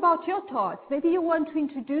 What about your thoughts? Maybe you want to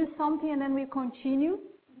introduce something and then we continue?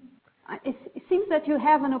 It seems that you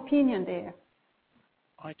have an opinion there.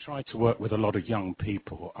 I try to work with a lot of young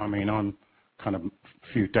people. I mean, I'm kind of a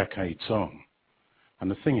few decades on. And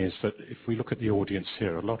the thing is that if we look at the audience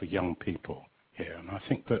here, a lot of young people here, and I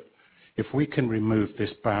think that if we can remove this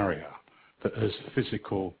barrier that is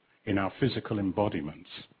physical, in our physical embodiments,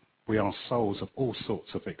 we are souls of all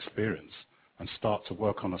sorts of experience, and start to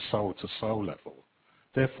work on a soul-to-soul level.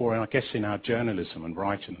 Therefore, I guess in our journalism and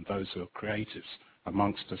writing, and those who are creatives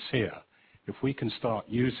amongst us here, if we can start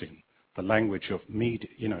using the language of media,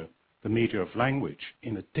 the media of language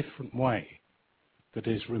in a different way, that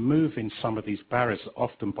is removing some of these barriers that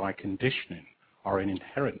often by conditioning are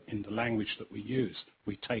inherent in the language that we use,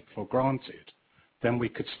 we take for granted, then we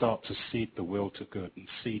could start to seed the will to good and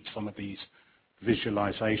seed some of these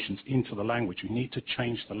visualizations into the language. We need to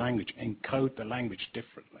change the language, encode the language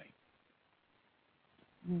differently.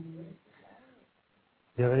 Do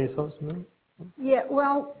you have any thoughts on that? Yeah,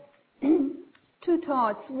 well, two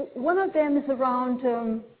thoughts. One of them is around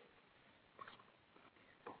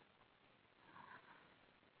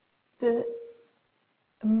the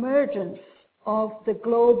emergence of the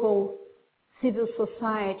global civil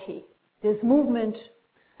society, this movement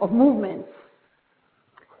of movements.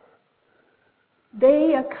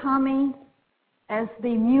 They are coming as the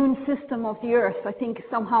immune system of the earth, I think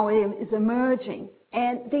somehow it is emerging.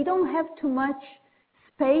 And they don't have too much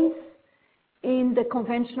space in the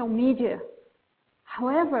conventional media.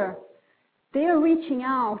 However, they are reaching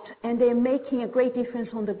out and they're making a great difference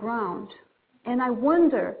on the ground. And I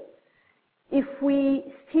wonder if we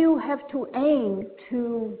still have to aim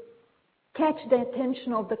to catch the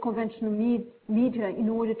attention of the conventional media in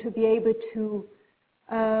order to be able to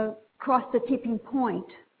cross the tipping point.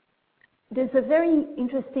 There's a very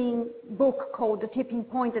interesting book called The Tipping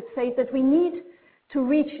Point that says that we need to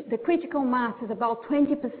reach the critical mass is about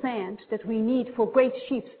 20% that we need for great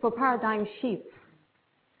shifts, for paradigm shifts.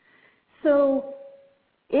 So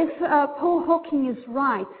if Paul Hawking is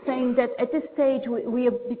right, saying that at this stage we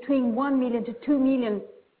are between 1 million to 2 million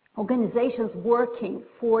organizations working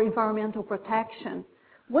for environmental protection,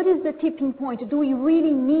 what is the tipping point? Do we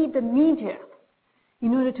really need the media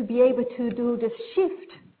in order to be able to do the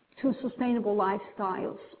shift to sustainable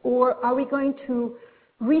lifestyles? Or are we going to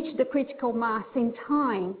reach the critical mass in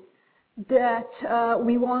time that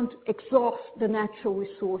we won't exhaust the natural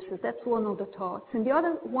resources? That's one of the thoughts. And the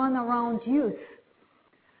other one around youth.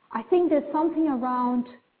 I think there's something around,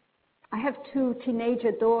 I have 2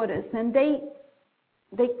 teenager daughters, and they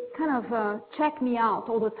kind of check me out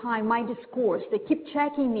all the time, my discourse. They keep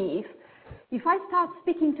checking me. If I start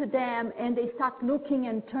speaking to them and they start looking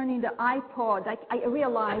and turning the iPod, I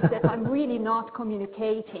realize that I'm really not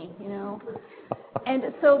communicating, you know. And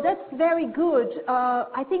so that's very good.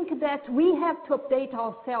 I think that we have to update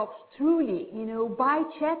ourselves truly, you know, by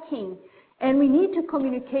checking. And we need to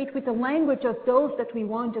communicate with the language of those that we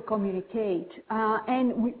want to communicate.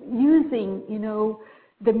 And using, you know,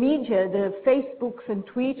 the media, the Facebooks and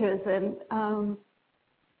Twitters. And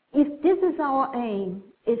if this is our aim,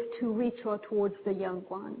 is to reach out towards the young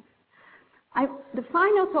ones. The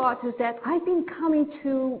final thought is that I've been coming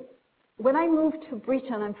to, when I moved to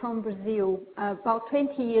Britain, I'm from Brazil, about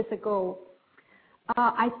 20 years ago,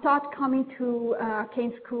 I started coming to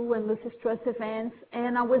Kane School and Lucis Trust events,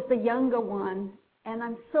 and I was the younger one. And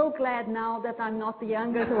I'm so glad now that I'm not the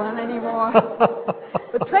youngest one anymore.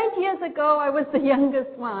 But 20 years ago, I was the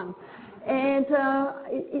youngest one. And,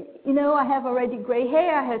 you know, I have already gray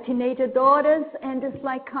hair, I have teenager daughters, and it's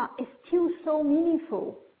like, it's still so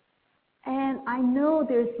meaningful. And I know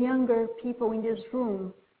there's younger people in this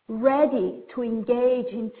room ready to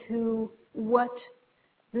engage into what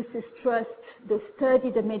this is trust, the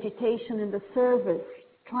study, the meditation, and the service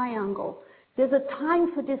triangle. There's a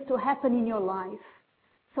time for this to happen in your life.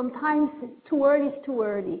 Sometimes too early is too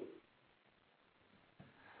early.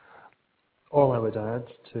 All I would add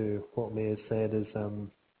to what May has said is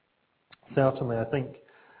certainly I think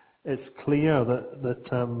it's clear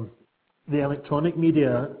that the electronic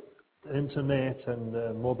media, internet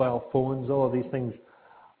and mobile phones, all of these things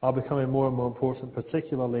are becoming more and more important,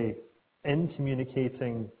 particularly in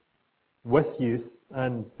communicating with youth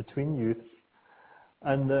and between youths.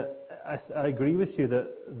 And I agree with you that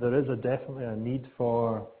there is definitely a need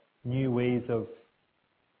for new ways of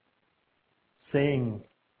saying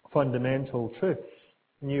fundamental truths,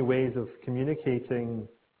 new ways of communicating.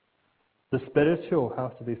 The spiritual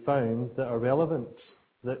have to be found that are relevant,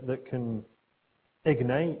 that can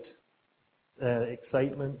ignite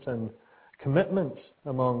excitement and commitment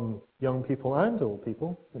among young people and old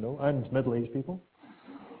people, you know, and middle-aged people.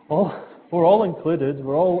 We're all included.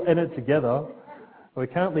 We're all in it together. We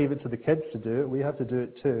can't leave it to the kids to do it. We have to do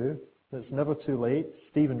it too. It's never too late.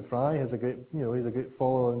 Stephen Fry has a great, you know, he's a great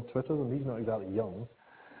follower on Twitter, and he's not exactly young.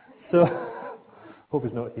 So, hope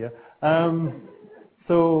he's not here.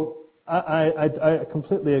 So I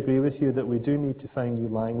completely agree with you that we do need to find new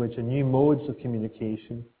language and new modes of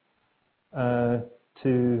communication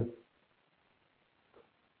to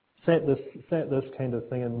set this kind of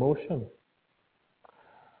thing in motion.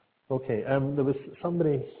 Okay, there was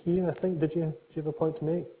somebody here, I think. Do you have a point to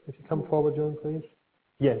make? If you come forward, John, please.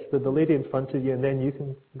 Yes, the lady in front of you, and then you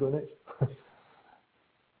can go next.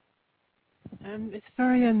 It's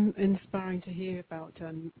very inspiring to hear about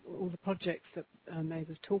all the projects that May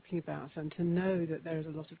was talking about, and to know that there is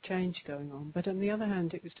a lot of change going on. But on the other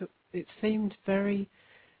hand, it seemed very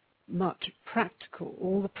much practical,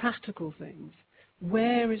 all the practical things.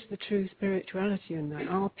 Where is the true spirituality in that?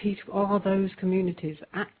 Are those communities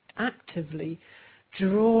actively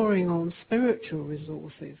drawing on spiritual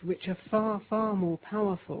resources, which are far, far more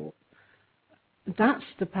powerful? That's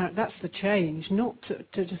the change, not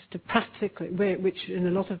to practically, which in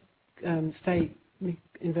a lot of say,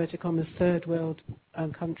 inverted commas, third world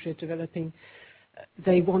countries developing,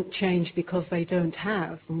 they want change because they don't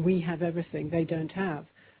have, and we have everything they don't have.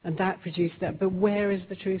 and that produced that. But where is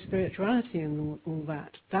the true spirituality in all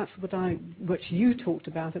that? That's what you talked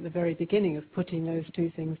about at the very beginning of putting those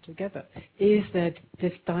two things together. Is there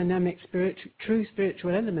this dynamic true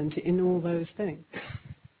spiritual element in all those things?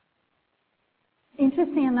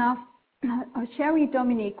 Interesting enough, I'll share with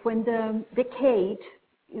Dominic, when the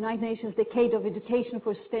United Nations Decade of Education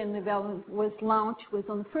for Sustainable Development was launched, was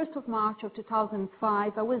on the 1st of March of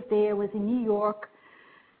 2005. I was there, was in New York.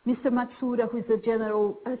 Mr. Matsuda, who is the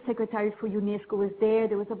General Secretary for UNESCO, was there.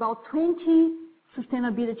 There was about 20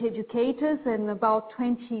 sustainability educators and about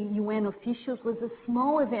 20 UN officials. It was a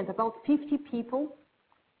small event, about 50 people.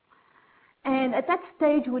 And at that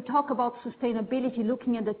stage, we talk about sustainability,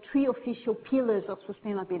 looking at the three official pillars of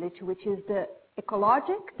sustainability, which is the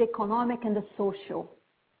ecologic, the economic, and the social.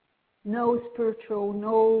 No spiritual,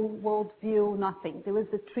 no worldview, nothing. There was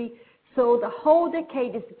the three. So the whole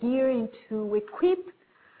decade is geared to equip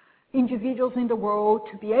individuals in the world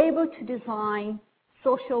to be able to design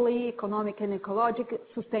socially, economic, and ecological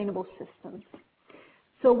sustainable systems.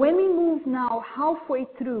 So when we move now halfway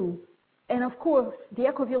through, and of course, the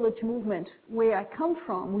Ecovillage movement, where I come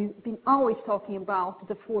from, we've been always talking about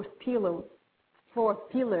the fourth pillar,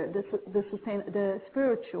 the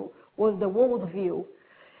spiritual, or the worldview.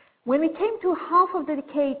 When we came to half of the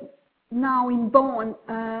decade now in Bonn,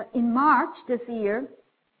 in March this year,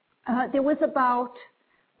 there was about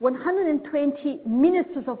 120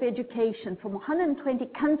 ministers of education from 120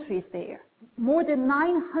 countries there, more than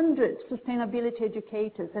 900 sustainability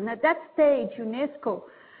educators. And at that stage, UNESCO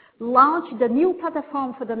launched the new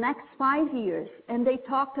platform for the next 5 years, and they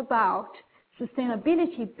talked about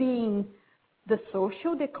sustainability being the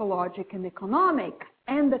social, the ecologic, and economic,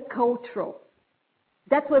 and the cultural.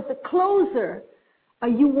 That was the closer a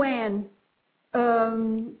UN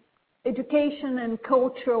education and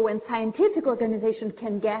cultural and scientific organization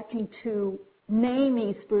can get into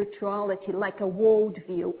naming spirituality like a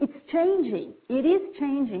worldview. It's changing. It is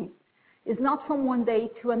changing. It's not from one day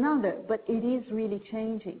to another, but it is really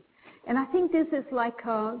changing. And I think this is like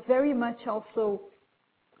very much also,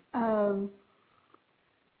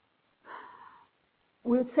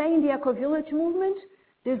 we'll say in the Ecovillage movement,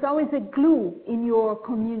 there's always a glue in your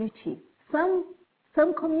community.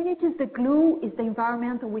 Some communities, the glue is the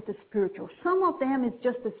environmental with the spiritual. Some of them is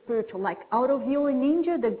just the spiritual, like Auroville in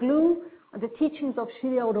India, the glue are the teachings of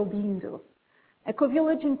Sri Aurobindo.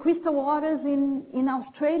 Ecovillage in Crystal Waters in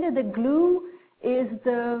Australia, the glue is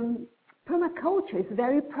the permaculture. It's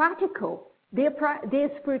very practical. Their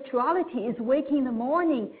spirituality is waking in the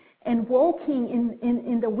morning and walking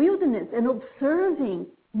in the wilderness and observing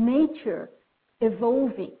nature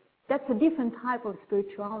evolving. That's a different type of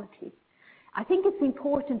spirituality. I think it's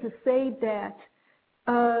important to say that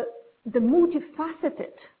the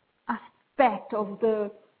multifaceted aspect of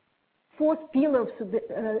the fourth pillar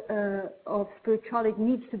of spirituality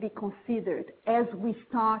needs to be considered as we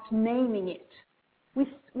start naming it.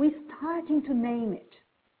 We're starting to name it.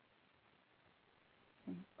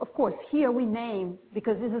 Of course, here we name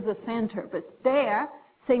because this is the center, but there,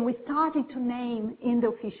 saying we're starting to name in the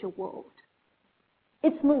official world.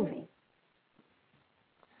 It's moving.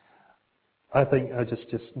 I think, just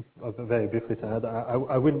very briefly to add,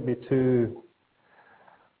 I wouldn't be too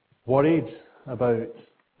worried about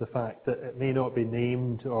the fact that it may not be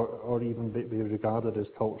named or even be regarded as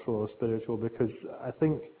cultural or spiritual, because I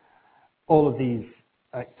think all of these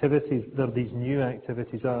activities, these new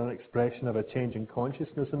activities, are an expression of a change in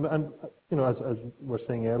consciousness. And you know, as we were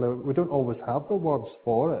saying earlier, we don't always have the words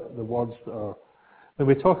for it. The words that are, when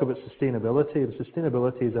we talk about sustainability,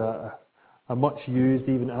 sustainability is a much used,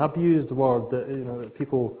 even abused word that, you know, that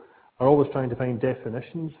people are always trying to find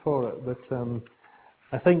definitions for it. But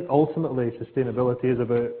I think ultimately sustainability is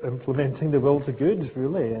about implementing the will to good,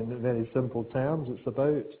 really, in very simple terms. It's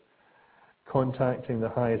about contacting the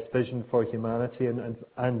highest vision for humanity and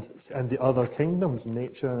the other kingdoms,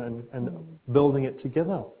 nature, and building it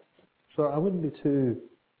together. So I wouldn't be too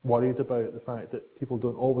worried about the fact that people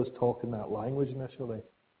don't always talk in that language initially.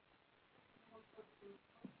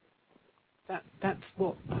 That's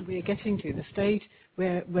what we're getting to. The state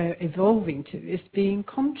where we're evolving to is being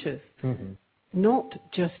conscious, not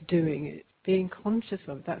just doing it, being conscious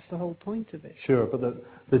of it. That's the whole point of it. Sure, but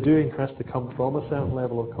the doing has to come from a certain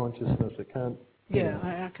level of consciousness. It can't. Yeah,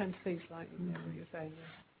 I can see slightly what you're saying.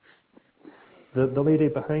 The lady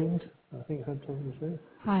behind, I think, had something to say.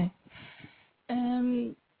 Hi.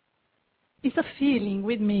 It's a feeling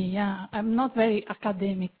with me. Yeah, I'm not very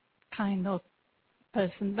academic kind of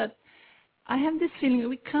person, but I have this feeling.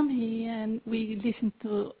 We come here and we listen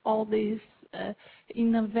to all this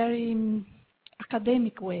in a very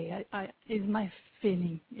academic way. Is my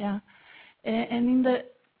feeling. Yeah, and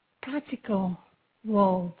practical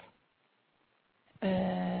world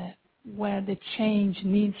where the change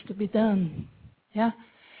needs to be done. Yeah,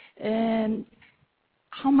 and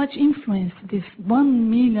how much influence this 1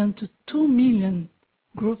 million to 2 million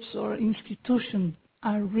groups or institutions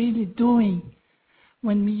are really doing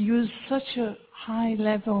when we use such a high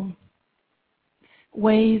level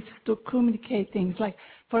ways to communicate things. Like,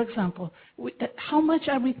 for example, how much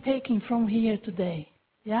are we taking from here today?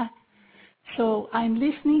 Yeah. So I'm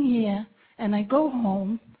listening here, and I go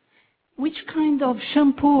home. Which kind of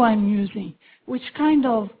shampoo I'm using? Which kind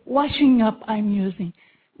of washing up I'm using?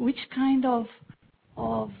 Which kind of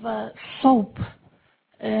soap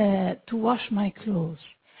to wash my clothes?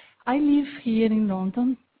 I live here in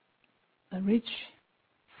London, a rich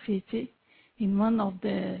city, in one of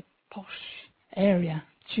the posh area,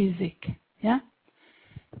 Chiswick. Yeah.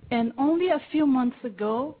 And only a few months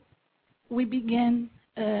ago, we began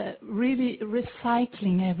really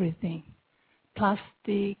recycling everything.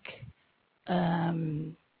 Plastic,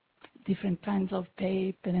 different kinds of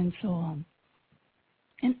paper and so on.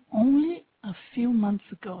 And only a few months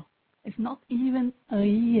ago, it's not even a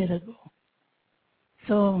year ago.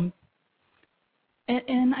 So,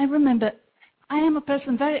 and I remember, I am a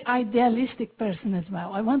person, very idealistic person as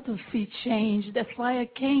well. I want to see change, that's why I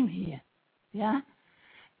came here, yeah?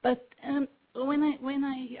 But when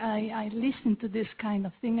I listen to this kind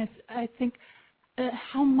of thing, I think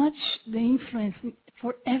how much the influence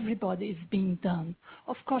for everybody is being done.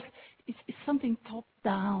 Of course, it's something top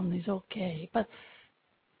down is okay, but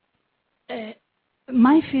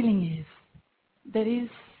my feeling is there is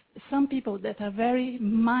some people that are very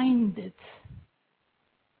minded,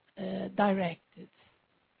 directed.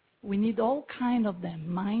 We need all kind of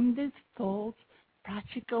them, minded thoughts,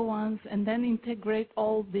 practical ones, and then integrate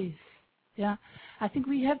all this. Yeah, I think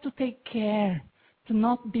we have to take care to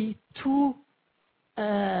not be too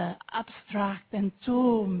abstract and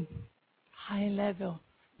too high level,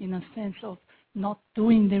 in a sense of not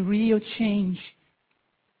doing the real change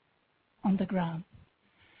on the ground.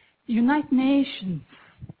 United Nations,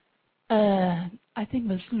 I think it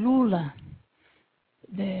was Lula,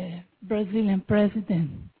 the Brazilian president,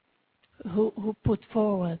 who put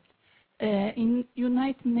forward, in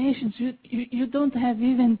United Nations, you don't have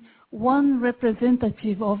even one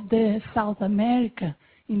representative of the South America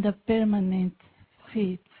in the permanent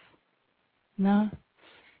seats, no?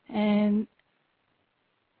 And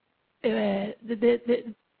this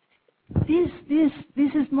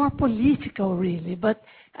is more political, really, but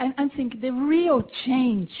I think the real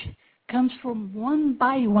change comes from one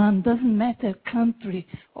by one, doesn't matter country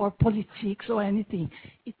or politics or anything.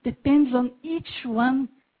 It depends on each one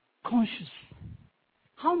conscious.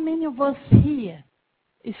 How many of us here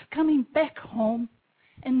is coming back home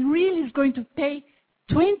and really is going to pay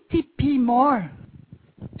 20p more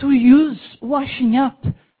to use washing up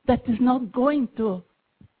that is not going to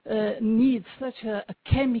need such a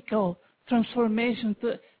chemical transformation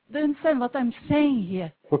to... Do you understand what I'm saying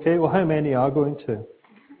here? Okay, well, how many are going to?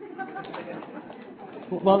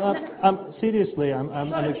 Well, seriously,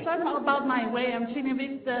 Sorry about my way. I'm feeling a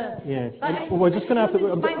bit... yes. Well, we're just going to have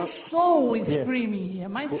to... My soul is screaming here.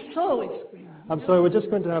 My soul is screaming. I'm sorry, we're just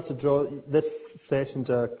going to have to draw this session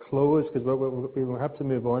to a close because we will have to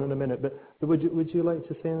move on in a minute. But would you like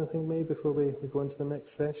to say anything maybe before we go into the next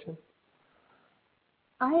session?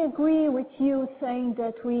 I agree with you saying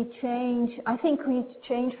that we change. I think we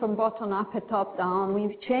change from bottom up to top down.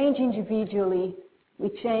 We change individually. We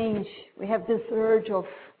change. We have this urge of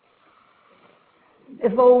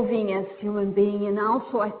evolving as human beings, and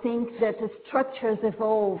also I think that the structures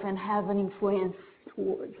evolve and have an influence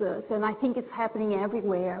towards us. And I think it's happening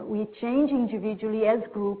everywhere. We change individually as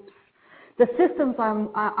groups. The systems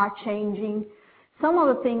are changing. Some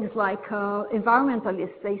of the things like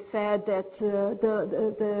environmentalists, they said that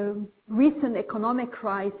the recent economic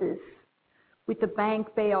crisis with the bank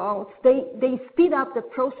bailouts, they speed up the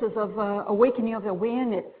process of awakening of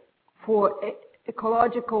awareness for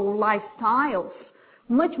ecological lifestyles,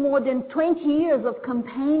 much more than 20 years of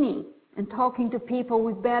campaigning and talking to people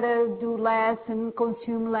we better do less and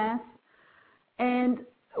consume less. And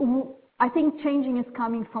I think changing is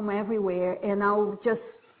coming from everywhere, and I'll just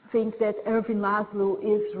think that Ervin Laszlo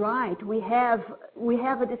is right. We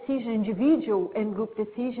have a decision, individual and group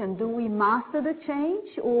decision. Do we master the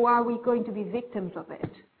change, or are we going to be victims of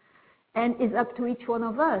it? And it's up to each one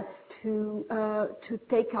of us to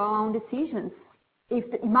take our own decisions.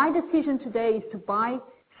 If my decision today is to buy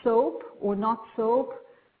soap or not soap,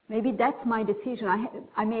 maybe that's my decision.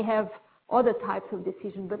 I may have other types of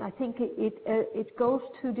decisions, but I think it goes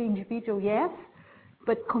to the individual, yes,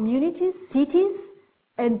 but communities, cities,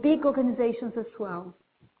 and big organizations as well.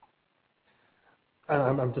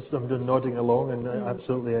 I'm just nodding along and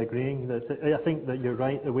absolutely agreeing that I think that you're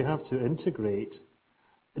right, that we have to integrate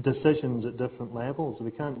decisions at different levels.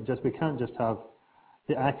 We can't just have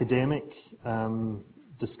the academic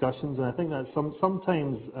discussions, and I think that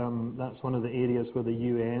sometimes that's one of the areas where the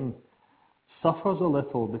UN suffers a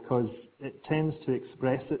little, because it tends to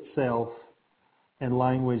express itself in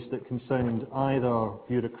language that can sound either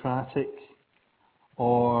bureaucratic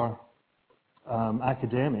or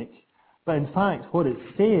academic. But in fact, what it's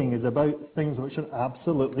saying is about things which are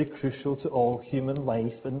absolutely crucial to all human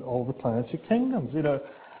life and all the planetary kingdoms, you know.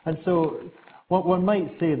 And so one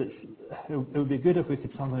might say that it would be good if we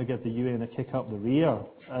could somehow give the UN a kick up the rear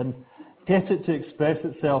and get it to express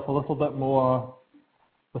itself a little bit more,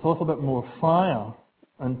 with a little bit more fire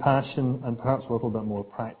and passion, and perhaps a little bit more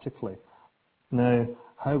practically. Now,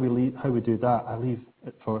 how we do that, I leave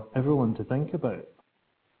it for everyone to think about.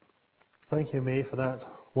 Thank you, May, for that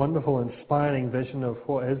wonderful, inspiring vision of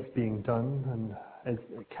what is being done, and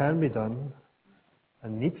it can be done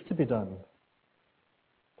and needs to be done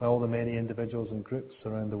by all the many individuals and groups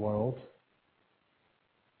around the world.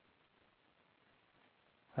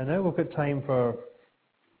 And now we've got time for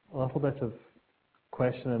a little bit of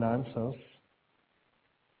question and answers.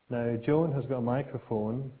 Now, Joan has got a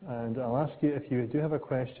microphone, and I'll ask you if you do have a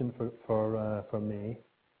question for May,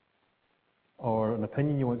 or an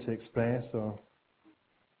opinion you want to express or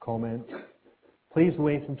comment, please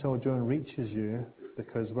wait until Joan reaches you,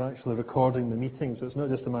 because we're actually recording the meeting, so it's not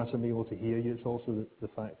just a matter of being able to hear you, it's also the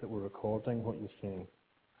fact that we're recording what you're saying.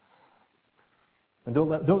 And don't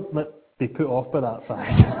let be put off by that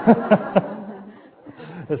fact.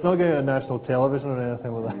 It's not going on national television or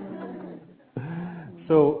anything like that.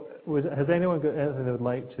 So, has anyone got anything they would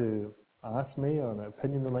like to ask me, or an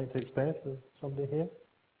opinion they'd like to express? Is somebody here?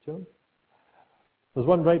 Joan? There's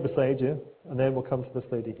one right beside you, and then we'll come to this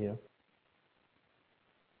lady here.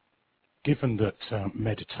 Given that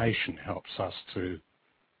meditation helps us to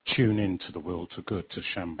tune into the will to good, to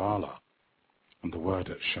Shambhala, and the word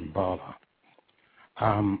at Shambhala,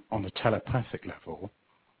 on a telepathic level,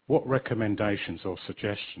 what recommendations or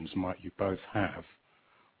suggestions might you both have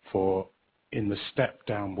for, in the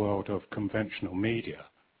step-down world of conventional media,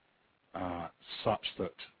 such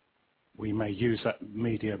that we may use that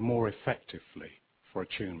media more effectively for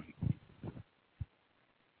attunement?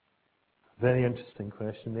 Very interesting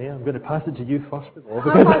question there. I'm going to pass it to you first of all.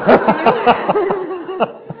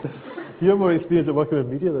 You have more experience at working with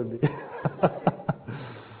media than me.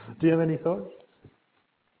 Do you have any thoughts?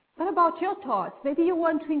 What about your thoughts? Maybe you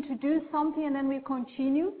want to introduce something and then we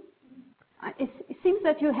continue. It seems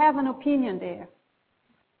that you have an opinion there.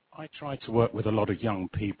 I try to work with a lot of young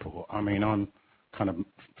people. I mean, I'm kind of a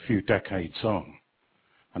few decades on.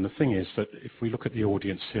 And the thing is that if we look at the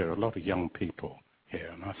audience here, a lot of young people here,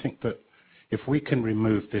 and I think that if we can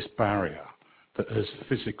remove this barrier that is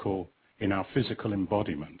physical, in our physical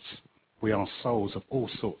embodiments, we are souls of all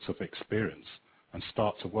sorts of experience, and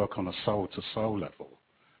start to work on a soul-to-soul level.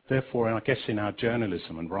 Therefore, I guess in our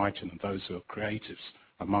journalism and writing, and those who are creatives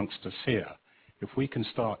amongst us here, if we can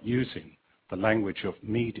start using the language of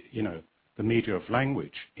media, the media of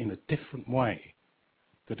language in a different way,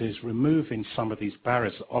 that is removing some of these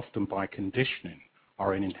barriers that often by conditioning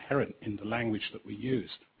are inherent in the language that we use,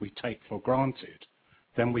 we take for granted,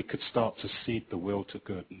 then we could start to seed the will to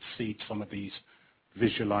good and seed some of these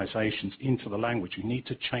visualizations into the language. You need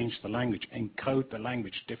to change the language, encode the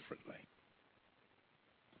language differently.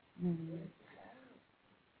 Do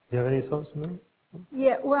you have any thoughts on that?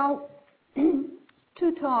 Yeah, well,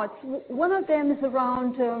 two thoughts. One of them is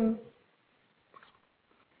around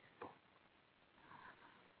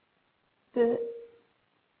the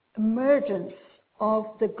emergence of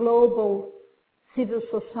the global civil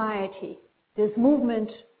society, this movement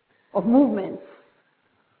of movements.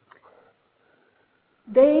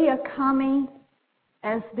 They are coming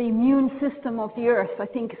as the immune system of the earth, I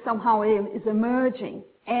think somehow is emerging.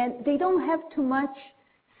 And they don't have too much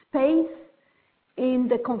space in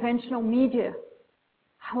the conventional media.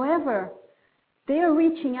 However, they are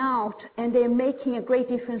reaching out and they're making a great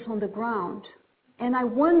difference on the ground. And I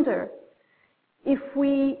wonder if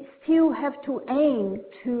we still have to aim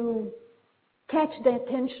to catch the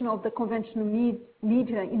attention of the conventional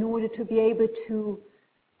media in order to be able to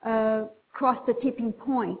cross the tipping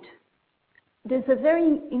point. There's a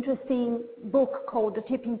very interesting book called The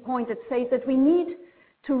Tipping Point that says that we need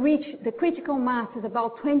to reach the critical mass is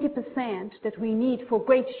about 20% that we need for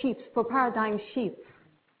great shifts, for paradigm shifts.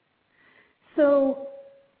 So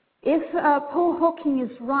if Paul Hawking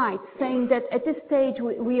is right, saying that at this stage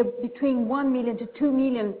we are between 1 million to 2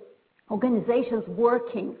 million organizations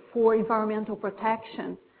working for environmental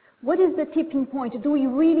protection, what is the tipping point? Do we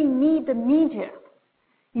really need the media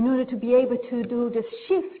in order to be able to do the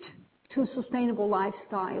shift to sustainable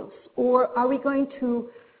lifestyles? Or are we going to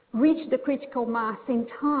reach the critical mass in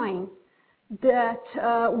time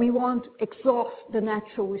that we won't exhaust the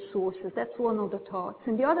natural resources? That's one of the thoughts.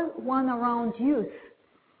 And the other one around youth.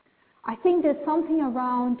 I think there's something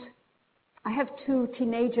around, I have 2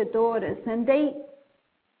 teenager daughters, and they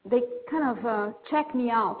kind of check me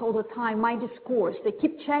out all the time, my discourse. They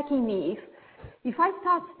keep checking me. If I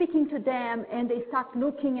start speaking to them and they start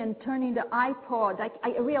looking and turning the iPod,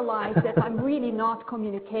 I realize that I'm really not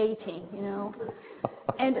communicating, you know.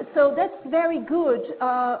 And so that's very good.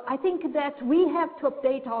 I think that we have to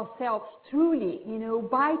update ourselves truly, you know,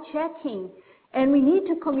 by checking. And we need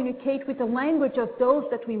to communicate with the language of those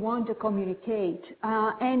that we want to communicate.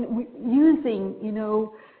 And using, you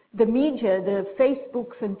know, the media, the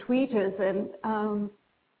Facebooks and Twitters. And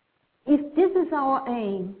if this is our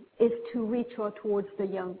aim, is to reach out towards the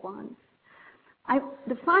young ones.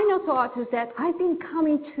 The final thought is that I've been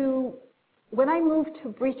coming to, when I moved to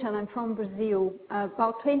Britain, I'm from Brazil,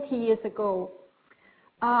 about 20 years ago,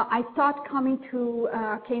 I started coming to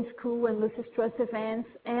Kane School and Lucis Trust events,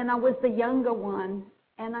 and I was the younger one.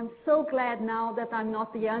 And I'm so glad now that I'm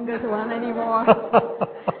not the youngest one anymore.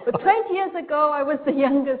 But 20 years ago, I was the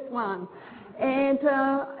youngest one. And,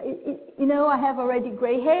 you know, I have already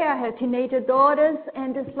gray hair, I have teenager daughters,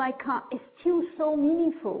 and it's like, it's still so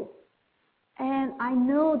meaningful. And I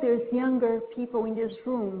know there's younger people in this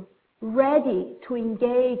room ready to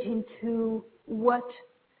engage into what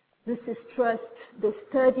this is trust, the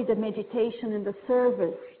study, the meditation, and the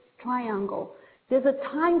service triangle. There's a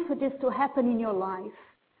time for this to happen in your life.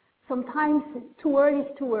 Sometimes too early is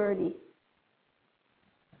too early.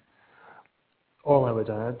 All I would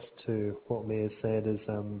add to what May has said is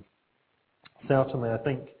certainly I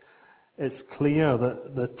think it's clear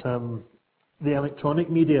that the electronic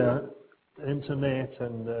media, internet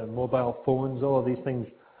and mobile phones, all of these things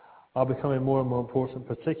are becoming more and more important,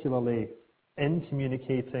 particularly in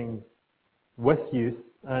communicating with youth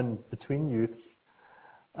and between youths.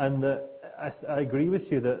 And I agree with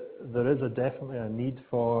you that there is definitely a need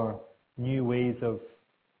for new ways of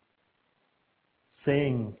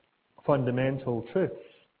saying fundamental truths,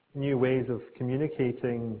 new ways of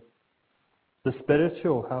communicating. The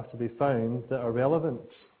spiritual have to be found that are relevant,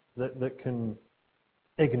 that can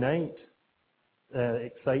ignite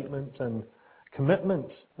excitement and commitment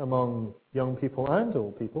among young people and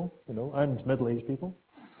old people, you know, and middle-aged people.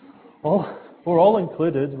 We're all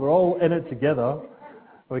included. We're all in it together.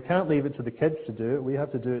 We can't leave it to the kids to do it. We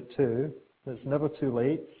have to do it too. It's never too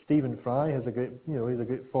late. Stephen Fry has a great, you know, he's a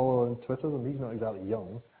great follower on Twitter, and he's not exactly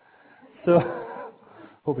young. So,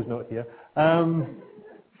 hope he's not here.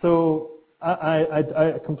 So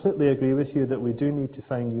I completely agree with you that we do need to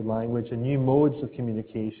find new language and new modes of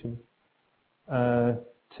communication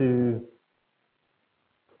to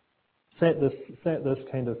set this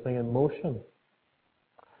kind of thing in motion.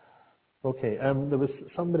 Okay, there was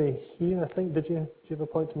somebody here, I think. Do you have a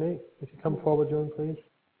point to make? If you come forward, Joan, please.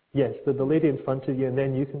 Yes, the lady in front of you, and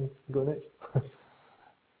then you can go next.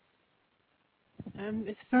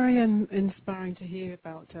 It's very inspiring to hear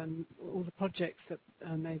about all the projects that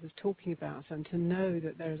May was talking about, and to know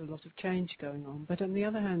that there is a lot of change going on. But on the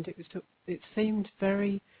other hand, it seemed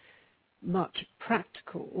very much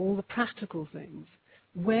practical, all the practical things.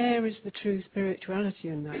 Where is the true spirituality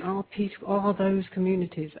in that? Are those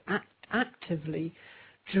communities actively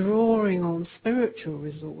drawing on spiritual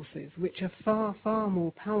resources, which are far, far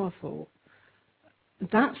more powerful?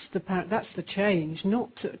 That's the change, not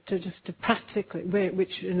to just to practically,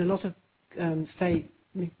 which in a lot of say,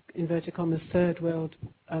 inverted commas, third world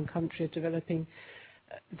countries developing,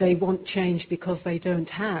 they want change because they don't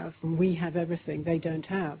have, and we have everything they don't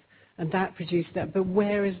have, and that produced that. But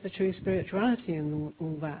where is the true spirituality in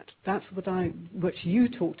all that? That's what you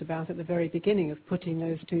talked about at the very beginning, of putting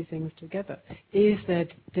those two things together. Is there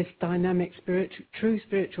this dynamic true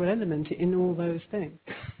spiritual element in all those things?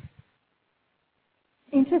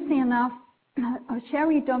 Interesting enough,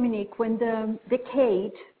 Sherry Dominic, when the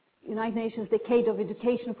decade, United Nations Decade of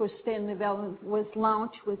Education for Sustainable Development was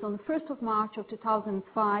launched, was on the 1st of March of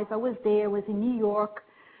 2005. I was there, was in New York.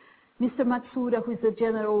 Mr. Matsuda, who is the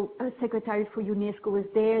General Secretary for UNESCO, was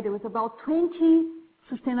there. There was about 20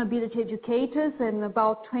 sustainability educators and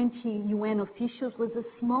about 20 UN officials. It was a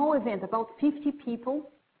small event, about 50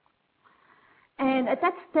 people. And at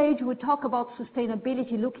that stage, we talk about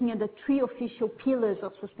sustainability, looking at the three official pillars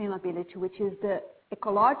of sustainability, which is the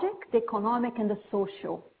ecologic, the economic, and the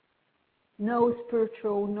social. No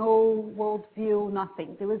spiritual, no worldview,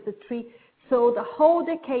 nothing. There was the three. So the whole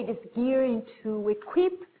decade is geared to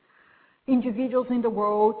equip individuals in the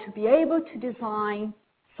world to be able to design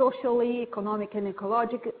socially, economic, and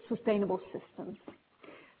ecological sustainable systems.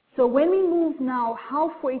 So when we move now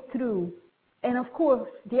halfway through, and of course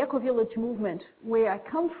the Ecovillage movement, where I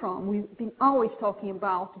come from, we've been always talking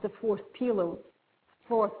about the fourth pillar,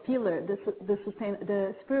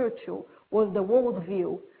 the spiritual, was the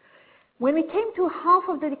worldview. When we came to half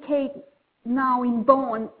of the decade now in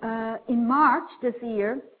Bonn, in March this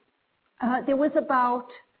year, there was about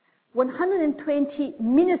 120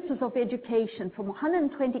 ministers of education from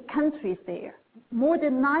 120 countries there, more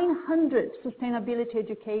than 900 sustainability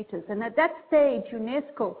educators. And at that stage,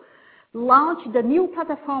 UNESCO launched the new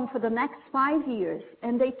platform for the next 5 years,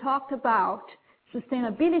 and they talked about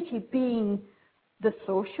sustainability being the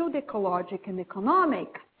social, the ecological, and economic,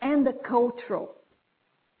 and the cultural.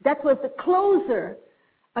 That was the closer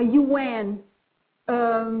a UN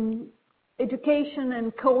education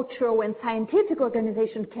and cultural and scientific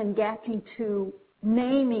organization can get into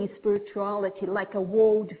naming spirituality like a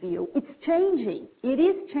worldview. It's changing. It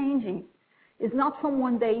is changing. It's not from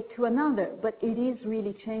one day to another, but it is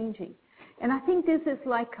really changing. And I think this is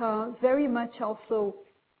like very much also,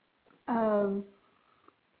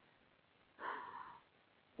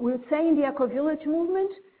 we would say in the Ecovillage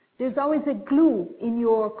movement, there's always a glue in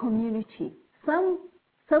your community.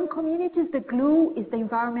 Some communities, the glue is the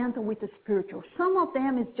environmental with the spiritual. Some of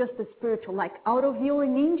them is just the spiritual, like Auroville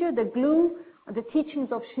in India, the glue are the teachings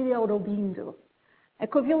of Sri Aurobindo.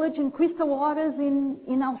 Ecovillage in Crystal Waters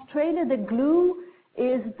in Australia, the glue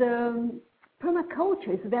is the permaculture.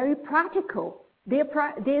 It's very practical. Their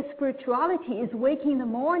spirituality is waking in the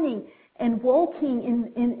morning and walking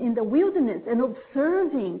in the wilderness and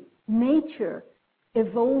observing nature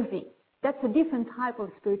evolving. That's a different type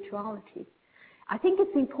of spirituality. I think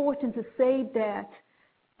it's important to say that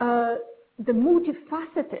the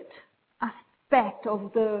multifaceted aspect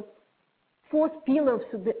of the fourth pillar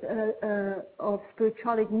of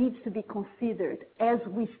spirituality needs to be considered as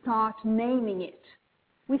we start naming it.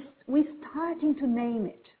 We're starting to name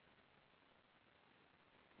it.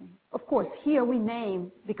 Of course, here we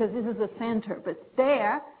name because this is the center, but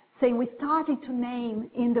there, saying we're starting to name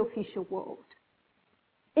in the official world.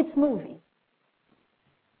 It's moving.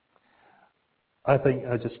 I think,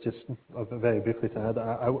 just very briefly to add,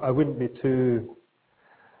 I wouldn't be too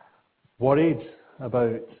worried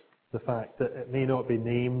about the fact that it may not be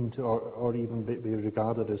named or even be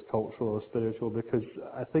regarded as cultural or spiritual, because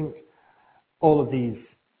I think all of these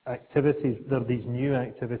activities, these new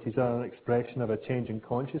activities, are an expression of a change in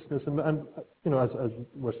consciousness. And you know, as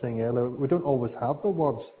we were saying earlier, we don't always have the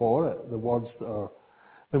words for it. The words are,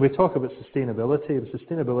 when we talk about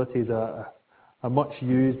sustainability, is a much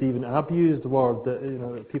used, even abused word that, you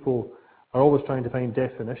know, people are always trying to find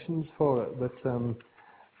definitions for it. But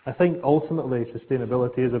I think ultimately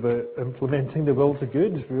sustainability is about implementing the will to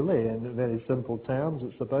good, really, in very simple terms.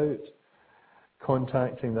 It's about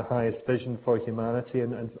contacting the highest vision for humanity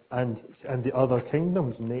and the other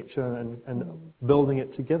kingdoms, nature, and building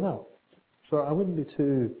it together. So I wouldn't be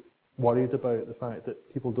too worried about the fact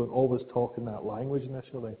that people don't always talk in that language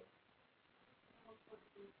initially.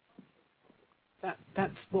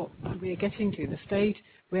 That's what we're getting to. The stage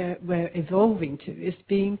where we're evolving to is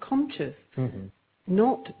being conscious,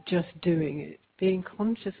 not just doing it, being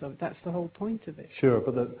conscious of it. That's the whole point of it. Sure,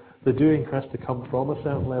 but the doing has to come from a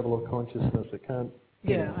certain level of consciousness. It can't.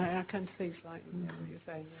 Yeah, I can see slightly what you're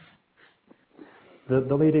saying. Yeah.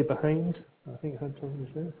 The lady behind, I think, had something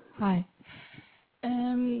to say. Hi.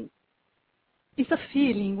 It's a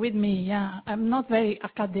feeling with me. Yeah, I'm not very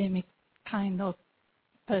academic kind of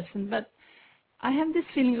person, but I have this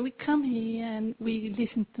feeling. We come here and we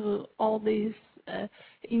listen to all this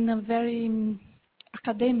in a very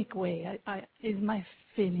academic way. Is my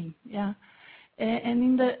feeling, yeah. And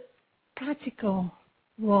in the practical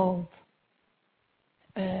world,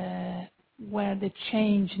 where the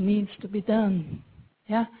change needs to be done,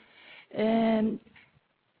 yeah. And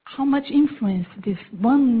how much influence this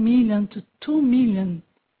 1 million to 2 million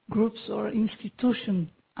groups or institutions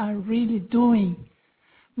are really doing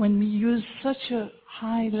when we use such a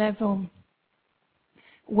high level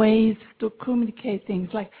ways to communicate things.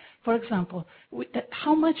 Like, for example,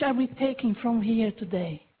 how much are we taking from here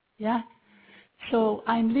today? Yeah? So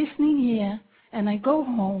I'm listening here and I go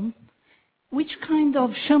home, which kind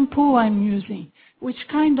of shampoo I'm using, which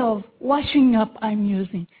kind of washing up I'm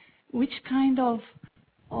using, which kind of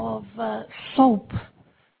soap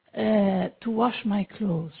to wash my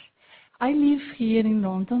clothes. I live here in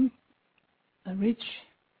London, a rich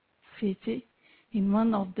city, in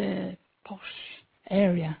one of the posh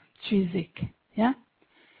area, Chiswick, yeah?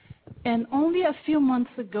 And only a few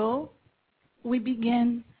months ago, we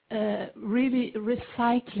began really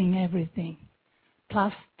recycling everything,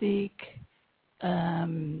 plastic,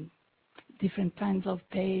 different kinds of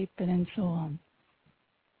paper and so on.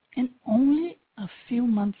 And only a few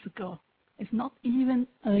months ago, it's not even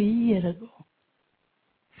a year ago.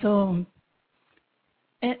 So,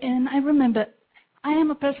 and I remember, I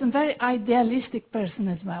am a person, very idealistic person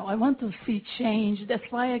as well. I want to see change. That's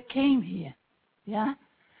why I came here. Yeah,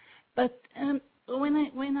 but when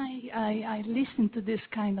I listen to this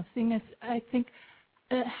kind of thing, I think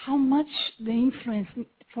how much the influence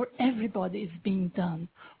for everybody is being done.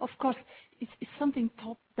 Of course, it's something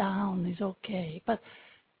top down is okay, but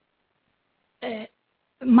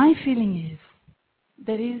my feeling is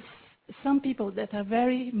there is some people that are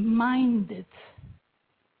very minded,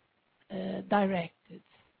 directed.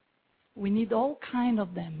 We need all kind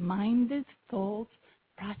of them, minded thoughts,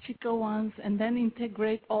 practical ones, and then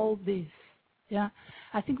integrate all this. Yeah,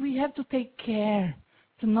 I think we have to take care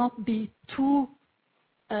to not be too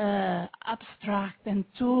abstract and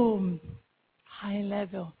too high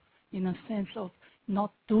level, in a sense of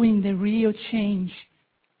not doing the real change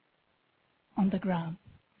on the ground.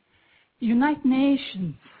 United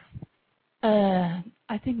Nations, I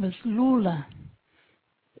think it was Lula,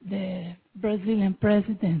 the Brazilian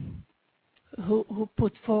president, who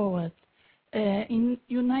put forward, in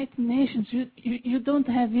United Nations, you don't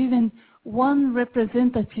have even one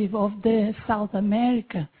representative of the South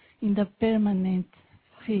America in the permanent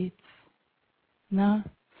seats, no?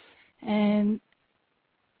 And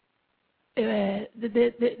this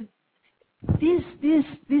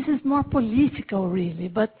is more political, really,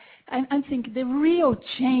 but I think the real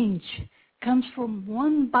change comes from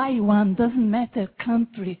one by one, doesn't matter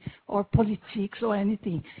country or politics or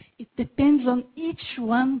anything. It depends on each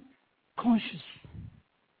one conscious.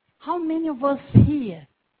 How many of us here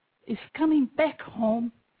is coming back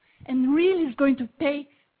home and really is going to pay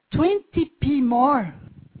 20p more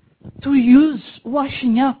to use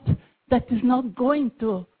washing up that is not going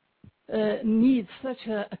to need such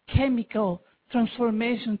a chemical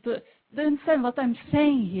transformation to... Do you understand what I'm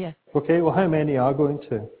saying here? Okay, well, how many are going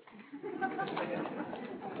to?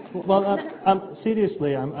 Well,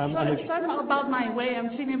 seriously, I'm sorry about my way. I'm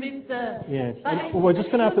feeling a bit... yes. Well, we're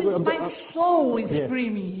just going to have to... My soul is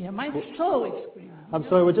screaming here. My soul is screaming. I'm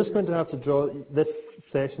sorry, we're just going to have to draw this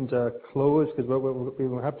session to a close because we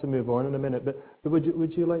will have to move on in a minute. But would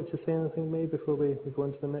you like to say anything, May, before we go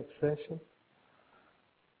into the next session?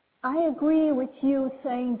 I agree with you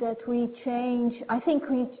saying that we change. I think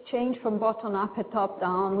we change from bottom up and top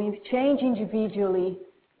down. We change individually.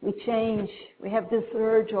 We change. We have this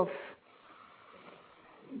urge of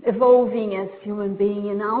evolving as human beings,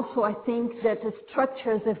 and also I think that the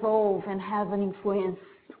structures evolve and have an influence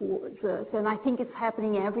towards us. And I think it's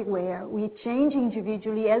happening everywhere. We change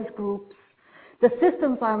individually as groups. The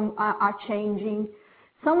systems are changing.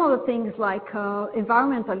 Some of the things like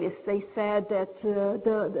environmentalists, they said that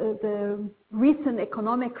the recent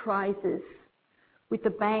economic crisis with the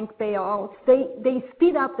bank bailouts, they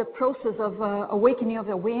speed up the process of awakening of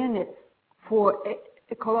awareness for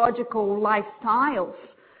ecological lifestyles,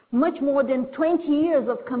 much more than 20 years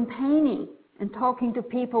of campaigning and talking to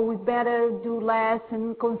people we better do less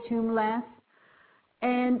and consume less.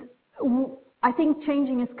 And I think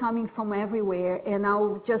changing is coming from everywhere, and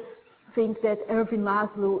I'll just think that Ervin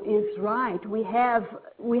Laszlo is right. We have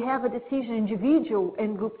a decision, individual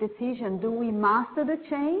and group decision. Do we master the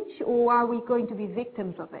change, or are we going to be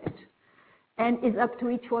victims of it? And it's up to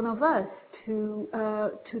each one of us to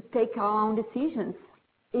take our own decisions.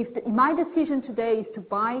 If my decision today is to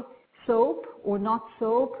buy soap or not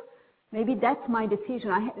soap, maybe that's my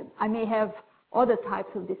decision. I may have other types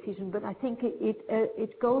of decisions, but I think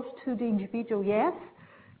it goes to the individual, yes,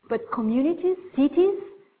 but communities, cities,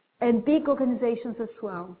 and big organizations as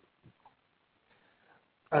well.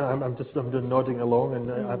 I'm just nodding along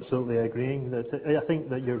and absolutely agreeing that I think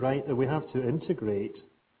that you're right, that we have to integrate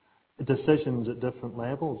decisions at different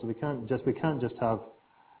levels. We can't just have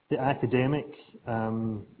the academic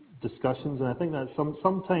discussions, and I think that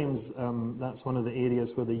sometimes that's one of the areas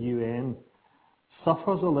where the UN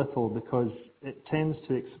suffers a little, because it tends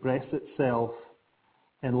to express itself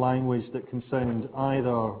in language that can sound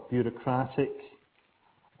either bureaucratic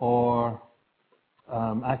or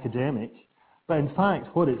academic, but in fact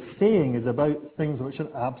what it's saying is about things which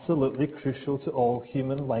are absolutely crucial to all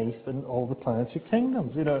human life and all the planetary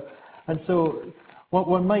kingdoms, you know. And so what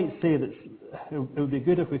one might say that it would be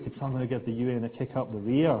good if we could somehow give the UN a kick up the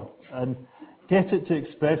rear and get it to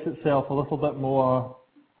express itself a little bit more,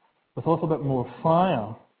 with a little bit more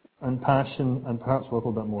fire and passion, and perhaps a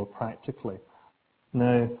little bit more practically.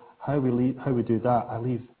 Now, how we do that, I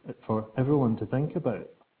leave it for everyone to think about.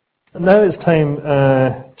 Now it's time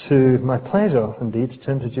to my pleasure, indeed,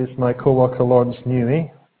 to introduce my co-worker Lawrence Newey.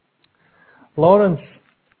 Lawrence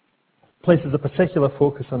places a particular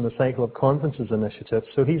focus on the Cycle of Conferences initiative,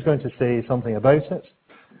 so he's going to say something about it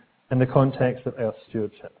in the context of Earth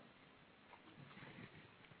stewardship.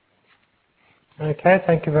 Okay,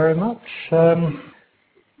 thank you very much. So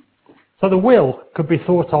the will could be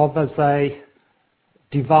thought of as a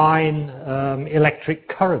divine electric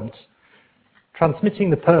current, transmitting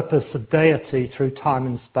the purpose of deity through time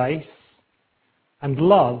and space, and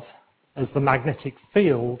love as the magnetic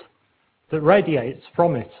field that radiates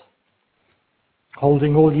from it,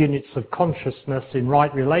 holding all units of consciousness in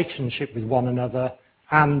right relationship with one another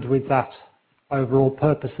and with that overall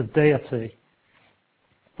purpose of deity.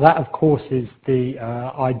 That, of course, is the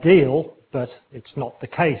ideal, but it's not the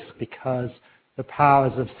case because the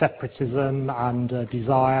powers of separatism and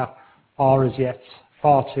desire are as yet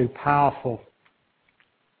far too powerful.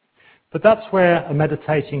 But that's where a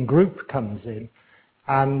meditating group comes in,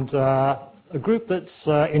 and a group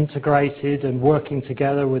that's integrated and working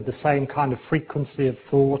together with the same kind of frequency of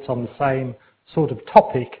thought on the same sort of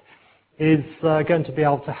topic is going to be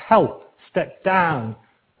able to help step down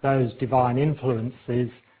those divine influences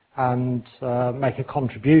and make a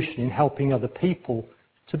contribution in helping other people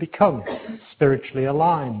to become spiritually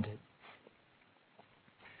aligned.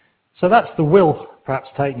 So that's the will perhaps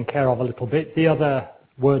taken care of a little bit. The other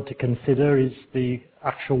word to consider is the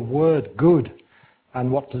actual word good,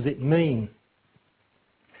 and what does it mean?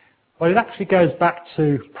 Well, it actually goes back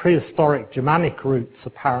to prehistoric Germanic roots,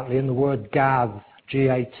 apparently, in the word gath,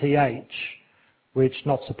 G-A-T-H, which,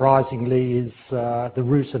 not surprisingly, is the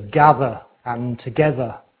root of gather and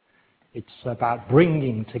together. It's about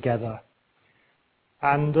bringing together.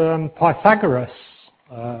 And Pythagoras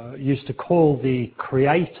used to call the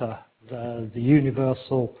creator, the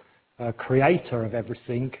universal creator of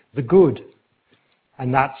everything, the good.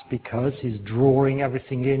 And that's because he's drawing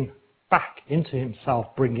everything in back into himself,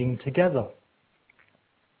 bringing together.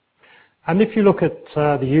 And if you look at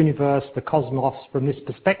the universe, the cosmos, from this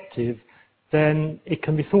perspective, then it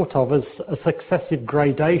can be thought of as a successive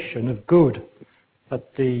gradation of good.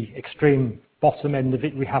 At the extreme bottom end of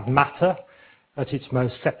it, we have matter at its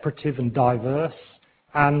most separative and diverse,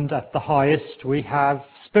 and at the highest we have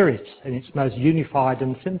spirit in its most unified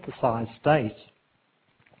and synthesized state.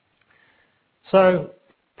 So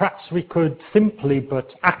perhaps we could simply but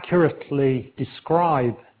accurately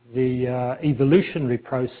describe the evolutionary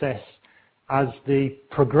process as the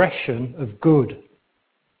progression of good.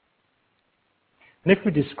 And if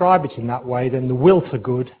we describe it in that way, then the will for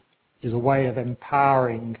good is a way of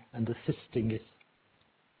empowering and assisting it.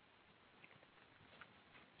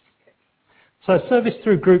 So service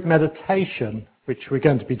through group meditation, which we're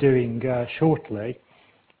going to be doing shortly,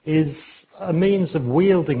 is a means of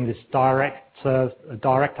wielding this direct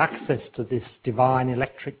access to this divine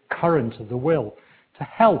electric current of the will to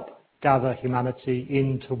help gather humanity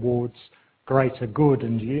in towards greater good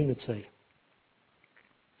and unity.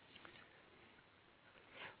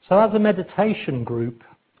 So as a meditation group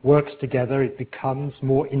works together, it becomes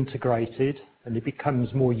more integrated and it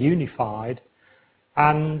becomes more unified,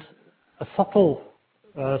 and a subtle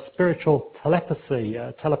spiritual telepathy,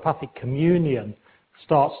 telepathic communion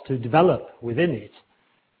starts to develop within it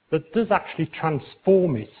that does actually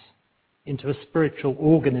transform it into a spiritual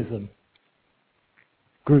organism.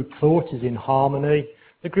 Group thought is in harmony.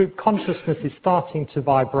 The group consciousness is starting to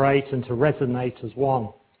vibrate and to resonate as one.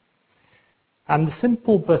 And the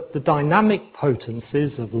simple but the dynamic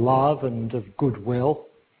potencies of love and of goodwill,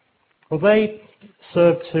 well, they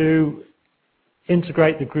serve to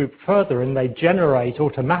integrate the group further, and they generate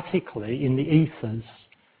automatically in the ethers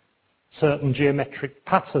certain geometric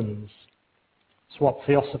patterns. It's what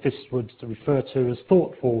theosophists would refer to as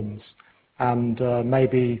thought forms, and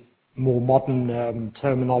maybe more modern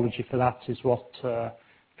terminology for that is what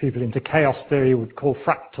people into chaos theory would call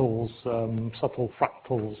fractals, subtle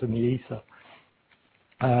fractals in the ether.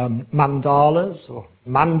 Mandalas or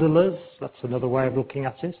mandalas, that's another way of looking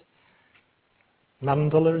at it.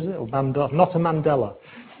 Mandala, is it? Or mandala? Not a Mandela.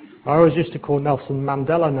 I always used to call Nelson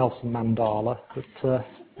Mandela Nelson Mandala, but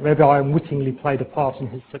maybe I unwittingly played a part in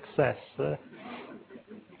his success.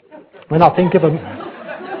 When I think of a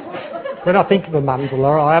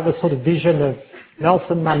mandala, I have a sort of vision of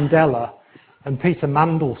Nelson Mandela and Peter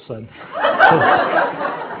Mandelson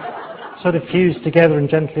sort of fused together and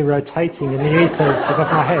gently rotating in the ethers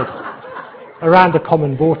above my head around a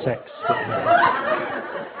common vortex.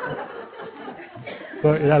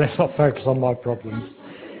 But let's not focus on my problems.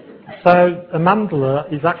 So a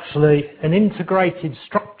mandala is actually an integrated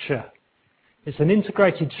structure. It's an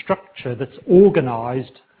integrated structure that's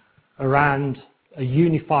organized around a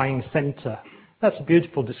unifying centre. That's a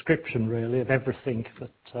beautiful description, really, of everything,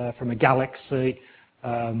 that from a galaxy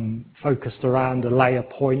focused around a layer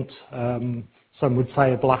point. Some would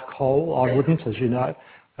say a black hole. I wouldn't, as you know.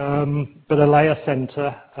 But a layer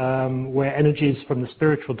centre where energies from the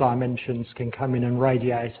spiritual dimensions can come in and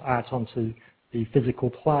radiate out onto the physical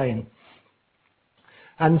plane.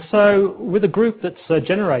 And so with a group that's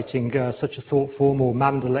generating such a thought form or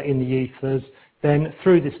mandala in the ethers, then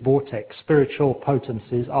through this vortex, spiritual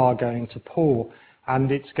potencies are going to pour,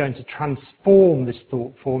 and it's going to transform this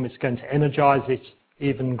thought form, it's going to energize it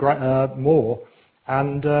even more,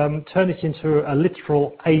 and turn it into a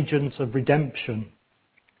literal agent of redemption.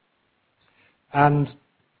 And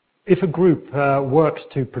if a group works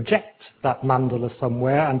to project that mandala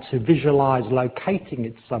somewhere and to visualize locating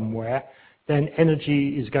it somewhere, then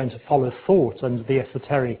energy is going to follow thought under the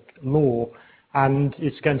esoteric law, and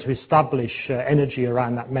it's going to establish energy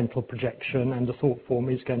around that mental projection, and the thought form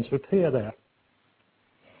is going to appear there.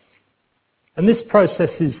 And this process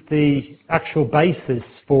is the actual basis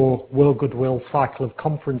for World Goodwill Cycle of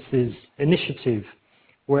Conferences initiative,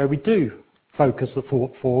 where we do focus the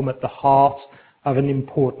thought form at the heart of an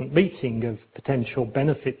important meeting of potential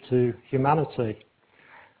benefit to humanity.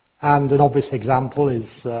 And an obvious example is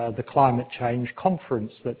the climate change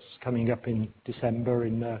conference that's coming up in December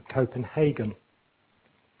in Copenhagen.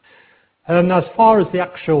 As far as the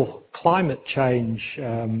actual climate change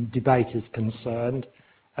debate is concerned,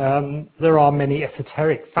 there are many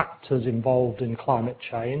esoteric factors involved in climate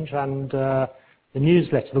change, and the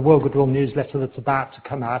newsletter, the World Goodwill newsletter that's about to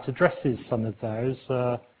come out, addresses some of those.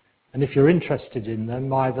 And if you're interested in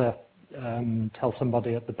them, either tell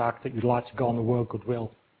somebody at the back that you'd like to go on the World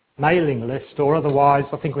Goodwill mailing list, or otherwise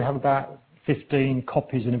I think we have about 15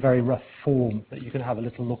 copies in a very rough form that you can have a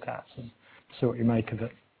little look at and see what you make of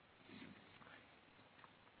it.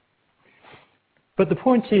 But the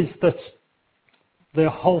point is that the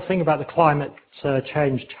whole thing about the climate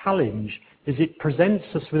change challenge is it presents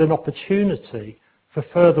us with an opportunity for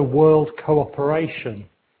further world cooperation,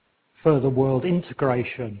 further world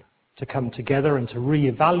integration, to come together and to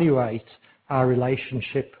re-evaluate our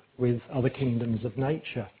relationship with other kingdoms of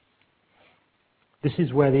nature. This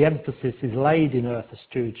is where the emphasis is laid in Earth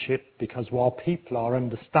Stewardship, because while people are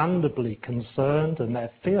understandably concerned and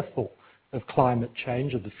they're fearful of climate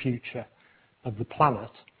change, of the future of the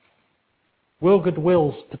planet, World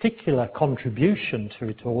Goodwill's particular contribution to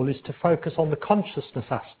it all is to focus on the consciousness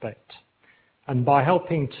aspect. And by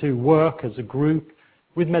helping to work as a group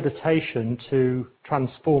with meditation to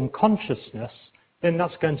transform consciousness, then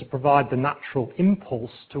that's going to provide the natural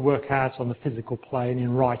impulse to work out on the physical plane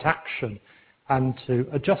in right action and to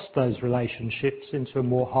adjust those relationships into a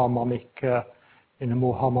more harmonic, in a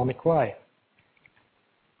more harmonic way.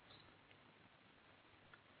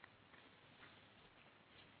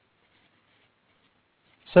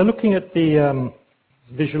 So looking at the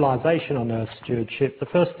visualization on Earth Stewardship, the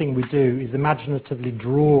first thing we do is imaginatively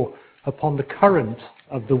draw upon the current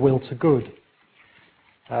of the will to good.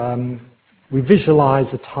 We visualize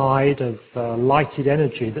a tide of lighted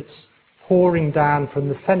energy that's pouring down from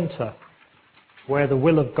the center, where the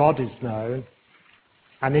will of God is known,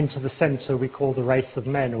 and into the center we call the race of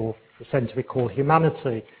men, or the center we call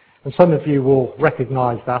humanity. And some of you will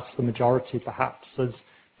recognize that, the majority perhaps, as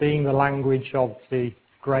being the language of the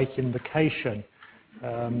great invocation.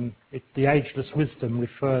 The ageless wisdom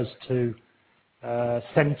refers to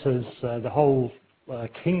centers, the whole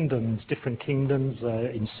kingdoms, different kingdoms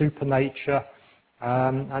in supernature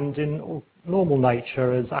and in normal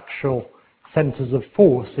nature as actual centers of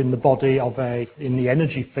force in the body of in the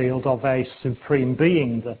energy field of a supreme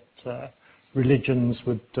being that religions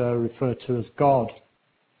would refer to as God.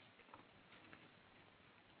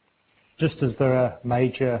 Just as there are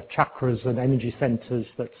major chakras and energy centers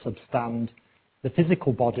that substand the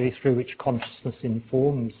physical body through which consciousness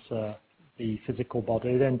informs the physical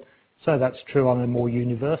body, then so that's true on a more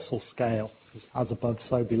universal scale, as above,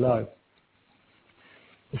 so below.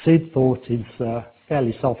 The seed thought is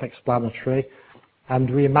fairly self-explanatory, and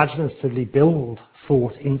we imaginatively build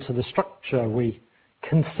thought into the structure. We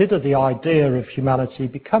consider the idea of humanity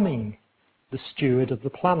becoming the steward of the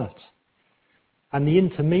planet and the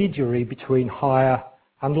intermediary between higher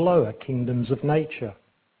and lower kingdoms of nature.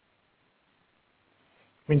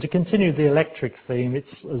 I mean, to continue the electric theme, it's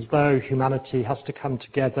as though humanity has to come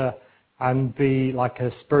together and be like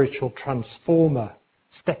a spiritual transformer,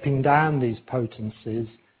 stepping down these potencies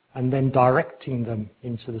and then directing them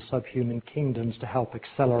into the subhuman kingdoms to help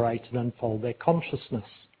accelerate and unfold their consciousness.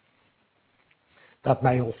 That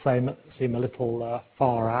may all seem a little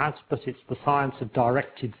far out, but it's the science of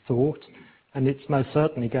directed thought, and it's most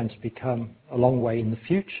certainly going to become, a long way in the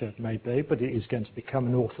future maybe, but it is going to become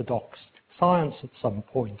an orthodox science at some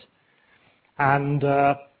point. And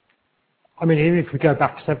I mean, even if we go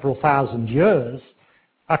back several thousand years,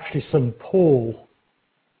 actually St. Paul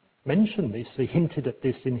mentioned this, he hinted at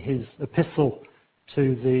this in his epistle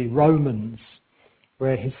to the Romans,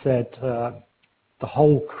 where he said, the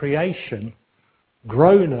whole creation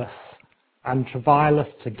groaneth and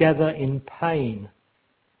travaileth together in pain,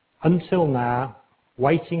 until now,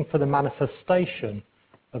 waiting for the manifestation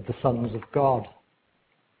of the sons of God.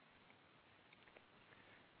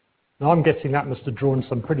 Now I'm guessing that must have drawn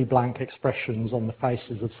some pretty blank expressions on the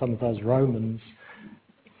faces of some of those Romans.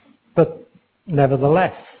 But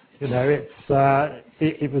nevertheless, you know,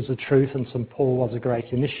 it was a truth, and St. Paul was a great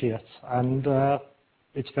initiate. And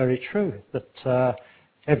it's very true that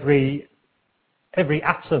every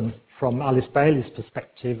atom, from Alice Bailey's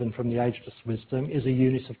perspective and from the ageless wisdom, is a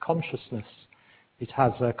unit of consciousness. It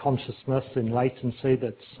has a consciousness in latency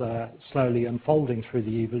that's slowly unfolding through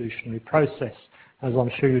the evolutionary process. As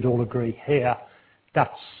I'm sure you'd all agree here,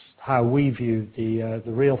 that's how we view the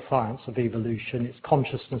real science of evolution. It's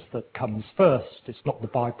consciousness that comes first. It's not the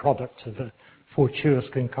byproduct of a fortuitous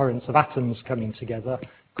concurrence of atoms coming together.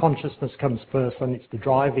 Consciousness comes first, and it's the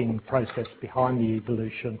driving process behind the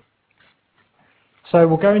evolution. So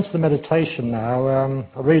we'll go into the meditation now.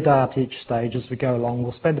 I'll read out each stage as we go along.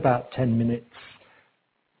 We'll spend about 10 minutes.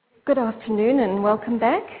 Good afternoon and welcome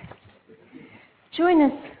back. Join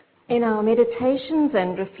us in our meditations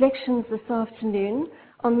and reflections this afternoon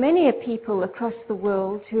on many a people across the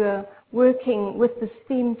world who are working with this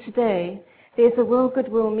theme today. There's a World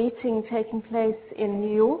Goodwill meeting taking place in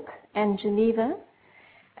New York and Geneva,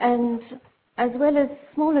 and as well as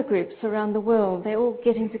smaller groups around the world. They're all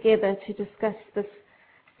getting together to discuss this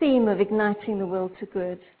theme of igniting the will to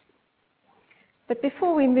good. But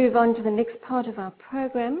before we move on to the next part of our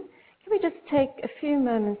program, can we just take a few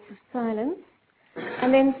moments of silence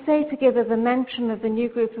and then say together the mantra of the new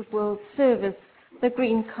group of World Service, the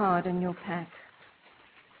green card in your pack.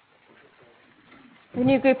 The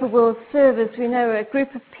new group of World Service, we know, are a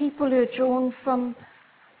group of people who are drawn from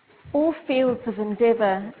all fields of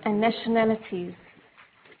endeavour and nationalities,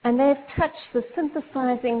 and they've touched the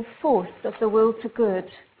synthesizing force of the will to good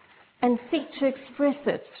and seek to express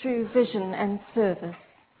it through vision and service.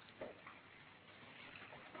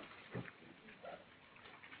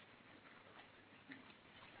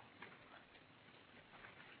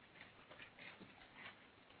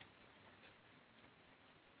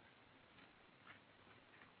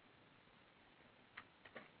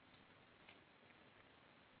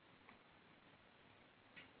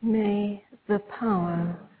 May the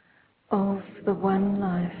power of the one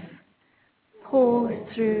life pour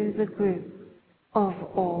through the group of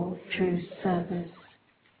all true service.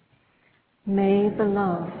 May the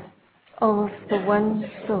love of the one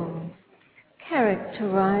soul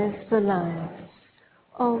characterize the lives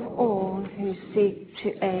of all who seek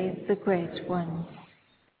to aid the great ones.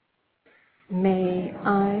 May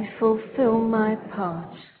I fulfill my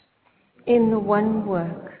part in the one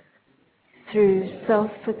work through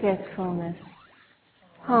self-forgetfulness,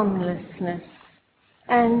 harmlessness,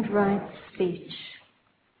 and right speech.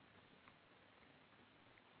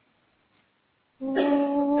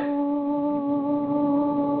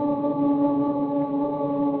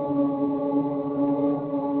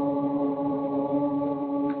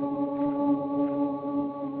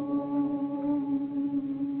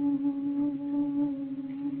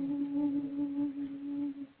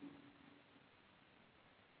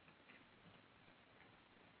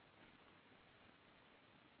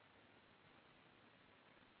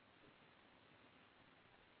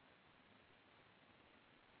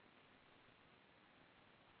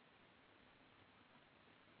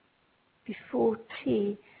 Before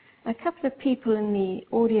tea, a couple of people in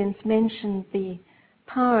the audience mentioned the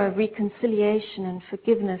power of reconciliation and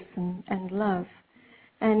forgiveness and love.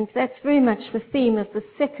 And that's very much the theme of the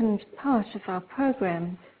second part of our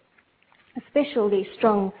program, especially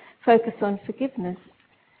strong focus on forgiveness.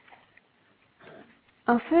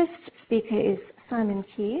 Our first speaker is Simon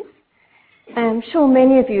Keyes. I'm sure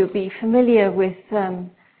many of you will be familiar with the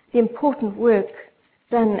important work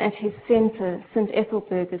done at his centre, St.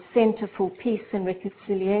 Ethelburga's Centre for Peace and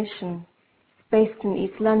Reconciliation, based in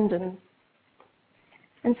East London.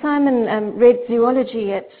 And Simon read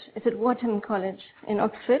zoology at Wadham College in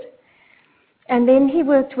Oxford, and then he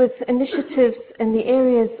worked with initiatives in the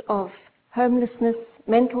areas of homelessness,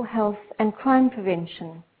 mental health, and crime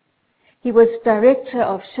prevention. He was director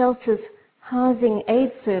of Shelter's Housing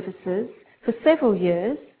Aid Services for several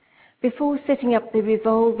years before setting up the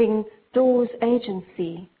Revolving Doors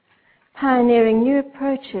Agency pioneering new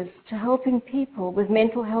approaches to helping people with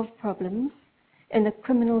mental health problems in the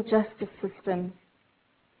criminal justice system.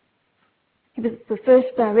 He was the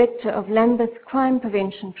first director of Lambeth Crime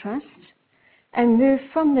Prevention Trust and moved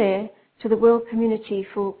from there to the World Community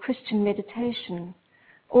for Christian Meditation,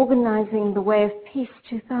 organizing the Way of Peace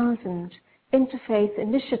 2000 interfaith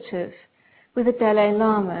initiative with the Dalai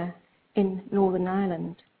Lama in Northern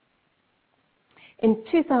Ireland. In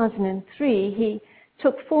 2003, he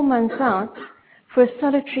took 4 months out for a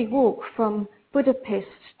solitary walk from Budapest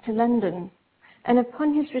to London, and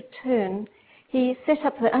upon his return, he set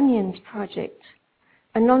up the Onions Project,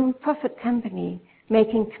 a non-profit company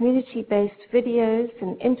making community-based videos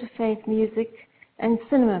and interfaith music and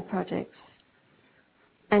cinema projects.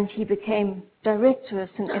 And he became director of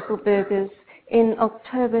St. Ethelburga's in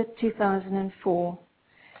October 2004.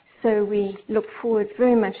 So we look forward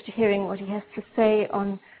very much to hearing what he has to say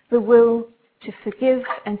on the will to forgive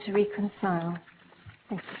and to reconcile.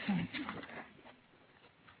 Thank you so much.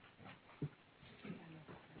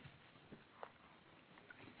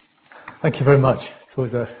 Thank you very much. It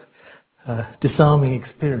was a disarming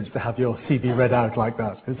experience to have your CV read out like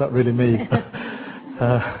that. Is that really me?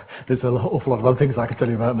 There's an awful lot of other things I can tell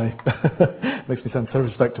you about me. Makes me sound so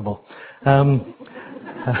respectable. I'm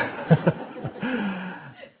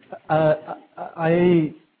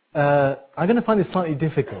going to find this slightly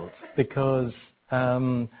difficult because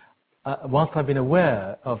whilst I've been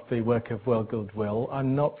aware of the work of World Goodwill,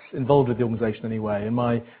 I'm not involved with the organisation anyway, and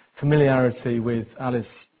my familiarity with Alice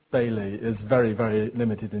Bailey is very, very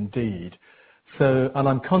limited indeed. So, and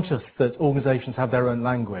I'm conscious that organisations have their own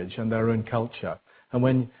language and their own culture. And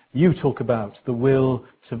when you talk about the will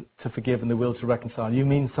to forgive and the will to reconcile, you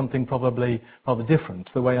mean something probably rather different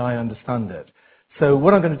to the way I understand it. So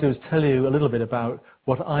what I'm going to do is tell you a little bit about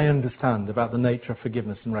what I understand about the nature of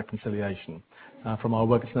forgiveness and reconciliation from our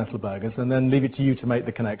work at St. Ethelburga's, and then leave it to you to make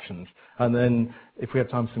the connections. And then if we have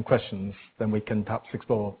time for some questions, then we can perhaps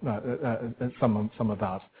explore some of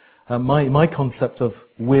that. My concept of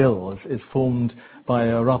wills is formed by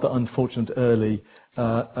a rather unfortunate early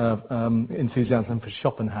enthusiasm for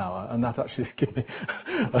Schopenhauer, and that actually gives me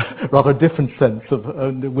a rather different sense of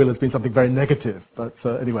the will as being something very negative. But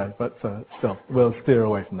anyway, still, we'll steer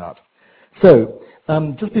away from that. So,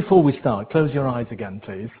 just before we start, close your eyes again,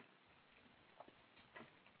 please.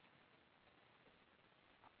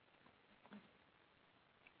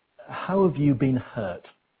 How have you been hurt?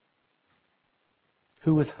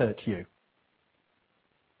 Who has hurt you?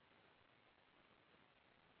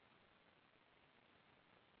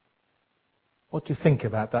 What do you think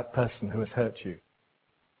about that person who has hurt you?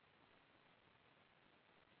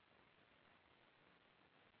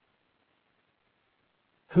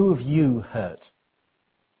 Who have you hurt?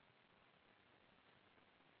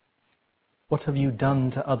 What have you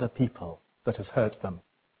done to other people that has hurt them?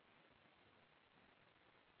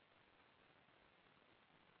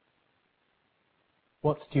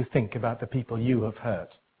 What do you think about the people you have hurt?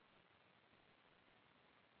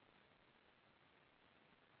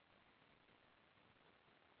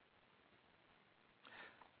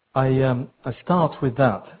 I start with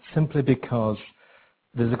that simply because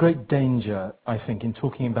there's a great danger, I think, in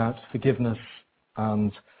talking about forgiveness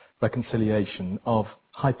and reconciliation of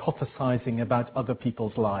hypothesizing about other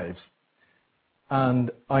people's lives. And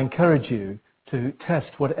I encourage you to test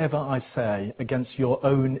whatever I say against your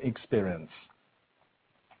own experience.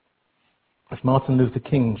 As Martin Luther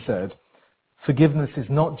King said, forgiveness is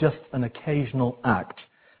not just an occasional act,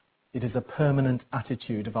 it is a permanent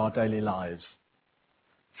attitude of our daily lives.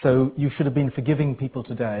 So you should have been forgiving people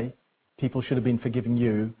today, people should have been forgiving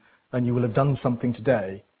you, and you will have done something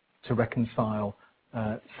today to reconcile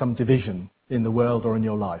some division in the world or in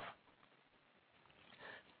your life.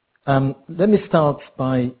 Let me start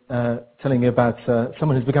by telling you about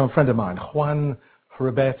someone who's become a friend of mine, Juan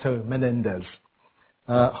Roberto Menendez.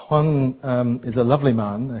 Juan is a lovely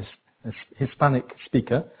man, a Hispanic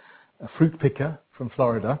speaker, a fruit picker from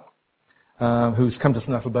Florida, who's come to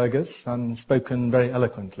St. Ethelburga's and spoken very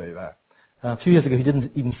eloquently there. A few years ago he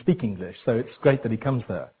didn't even speak English, so it's great that he comes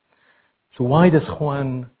there. So why does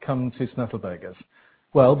Juan come to St. Ethelburga's?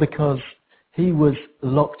 Well, because he was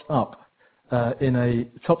locked up in a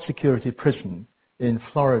top security prison in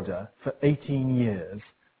Florida for 18 years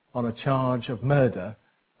on a charge of murder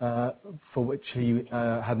for which he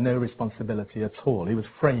had no responsibility at all. He was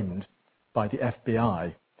framed by the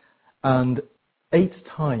FBI. And 8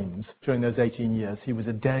 times during those 18 years, he was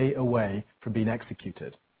a day away from being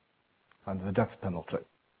executed under the death penalty.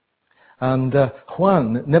 And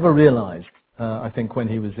Juan never realized, I think when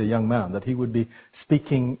he was a young man, that he would be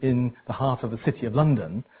speaking in the heart of the city of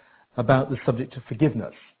London about the subject of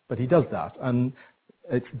forgiveness. but he does that, and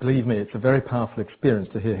believe me, it's a very powerful experience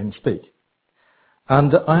to hear him speak.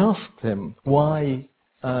 And I asked him why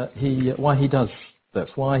he does this,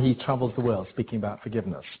 why he travels the world speaking about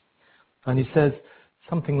forgiveness. And he says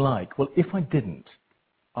something like, well, if I didn't,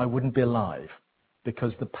 I wouldn't be alive,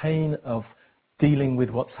 because the pain of dealing with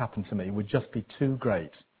what's happened to me would just be too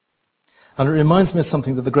great. And it reminds me of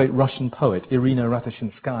something that the great Russian poet Irina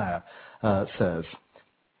Ratoshinskaya says.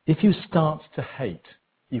 If you start to hate,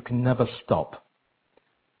 you can never stop.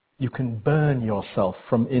 You can burn yourself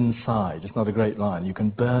from inside. It's not a great line. You can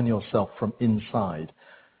burn yourself from inside.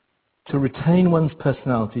 To retain one's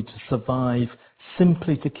personality, to survive,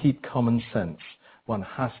 simply to keep common sense, one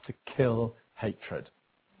has to kill hatred.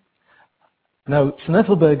 Now, St.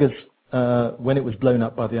 Ethelburga's, when it was blown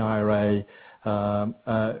up by the IRA,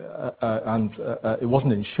 and it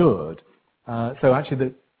wasn't insured, so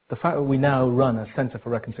actually the fact that we now run a Centre for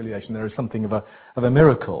Reconciliation, there is something of a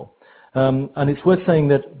miracle. And it's worth saying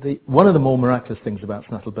that one of the more miraculous things about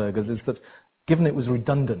St. Ethelburga's is that, given it was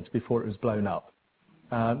redundant before it was blown up,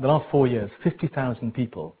 the last 4 years, 50,000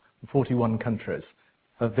 people from 41 countries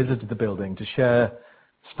have visited the building to share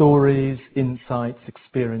stories, insights,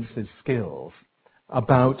 experiences, skills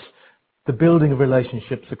about the building of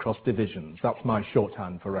relationships across divisions. That's my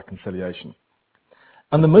shorthand for reconciliation.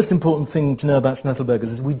 And the most important thing to know about St. Ethelburga's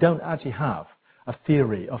is we don't actually have a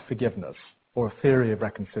theory of forgiveness or a theory of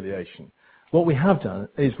reconciliation. What we have done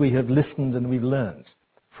is we have listened and we've learned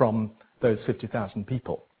from those 50,000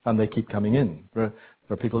 people, and they keep coming in. There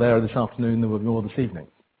are people there this afternoon, there will be more this evening.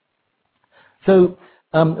 So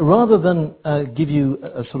rather than give you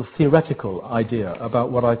a sort of theoretical idea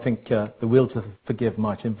about what I think the will to forgive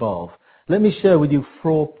might involve, let me share with you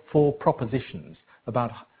four propositions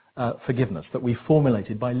about forgiveness that we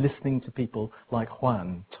formulated by listening to people like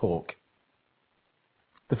Juan talk.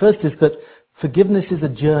 The first is that forgiveness is a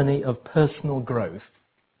journey of personal growth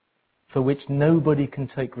for which nobody can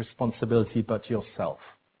take responsibility but yourself.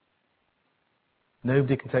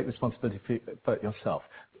 Nobody can take responsibility but yourself.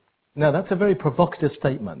 Now, that's a very provocative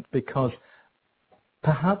statement, because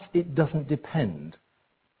perhaps it doesn't depend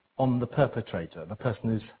on the perpetrator, the person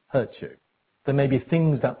who's hurt you. There may be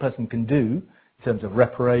things that person can do in terms of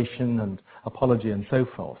reparation and apology and so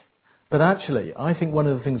forth. But actually, I think one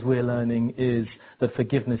of the things we're learning is that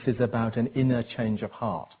forgiveness is about an inner change of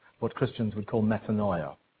heart, what Christians would call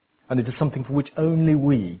metanoia. And it is something for which only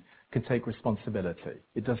we can take responsibility.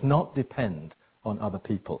 It does not depend on other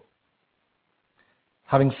people.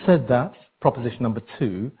 Having said that, proposition number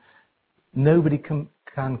 2, nobody can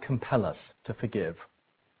compel us to forgive.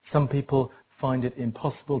 Some people find it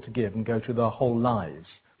impossible to give and go through their whole lives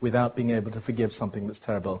without being able to forgive something that's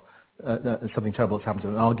terrible. Something terrible has happened to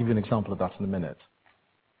them. And I'll give you an example of that in a minute.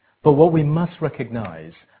 But what we must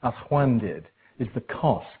recognize, as Juan did, is the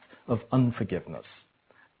cost of unforgiveness.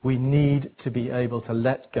 We need to be able to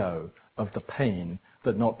let go of the pain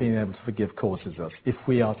that not being able to forgive causes us if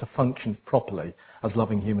we are to function properly as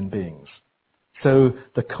loving human beings. So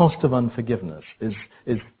the cost of unforgiveness is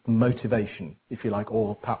motivation, if you like,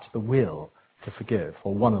 or perhaps the will to forgive,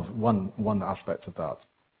 or one aspect of that.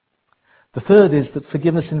 The third is that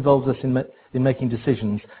forgiveness involves us in making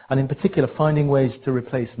decisions, and in particular finding ways to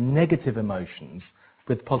replace negative emotions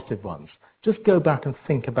with positive ones. Just go back and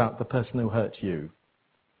think about the person who hurt you,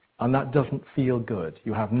 and that doesn't feel good.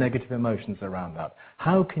 You have negative emotions around that.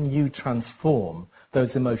 How can you transform those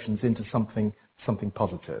emotions into something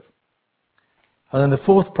positive? And then the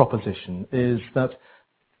fourth proposition is that,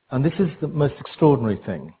 and this is the most extraordinary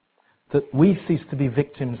thing, that we cease to be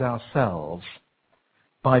victims ourselves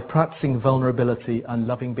by practicing vulnerability and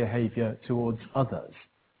loving behavior towards others.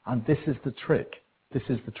 And this is the trick. This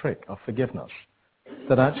is the trick of forgiveness.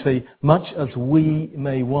 That actually, much as we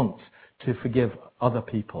may want to forgive other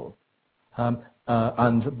people, the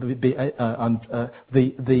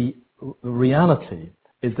reality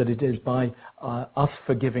is that it is by us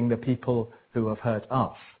forgiving the people who have hurt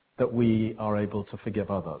us that we are able to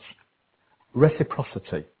forgive others.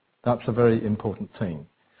 Reciprocity, that's a very important thing.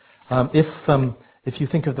 If you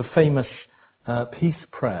think of the famous peace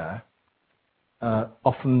prayer,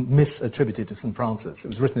 often misattributed to St. Francis, it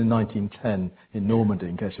was written in 1910 in Normandy,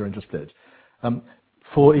 in case you're interested.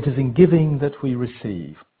 For it is in giving that we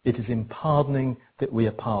receive, it is in pardoning that we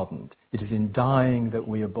are pardoned, it is in dying that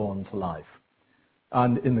we are born to life.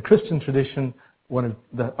 And in the Christian tradition,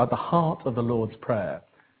 at the heart of the Lord's Prayer,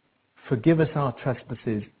 forgive us our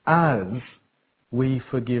trespasses as we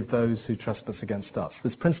forgive those who trespass against us.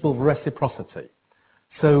 This principle of reciprocity.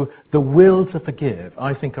 So the will to forgive,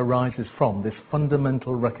 I think, arises from this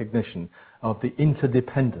fundamental recognition of the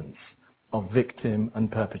interdependence of victim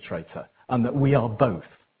and perpetrator, and that we are both.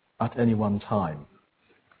 at any one time.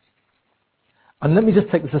 And let me just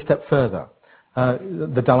take this a step further.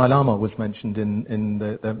 The Dalai Lama was mentioned in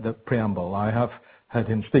the preamble. I have heard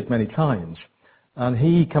him speak many times. And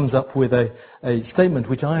he comes up with a statement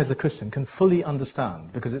which I, as a Christian, can fully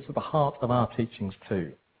understand because it's at the heart of our teachings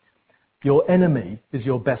too. Your enemy is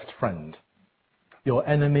your best friend. Your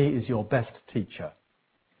enemy is your best teacher.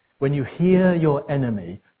 When you hear your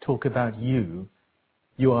enemy talk about you,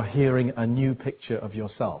 you are hearing a new picture of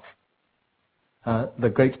yourself.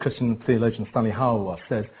 The great Christian theologian Stanley Hauerwas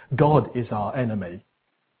says, God is our enemy,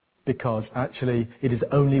 because actually it is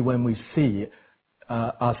only when we see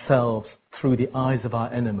ourselves through the eyes of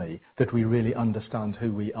our enemy that we really understand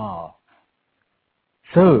who we are.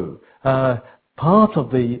 So, part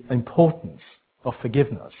of the importance of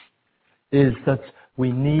forgiveness is that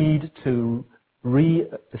we need to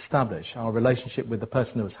re-establish our relationship with the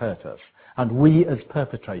person who has hurt us, and we as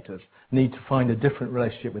perpetrators need to find a different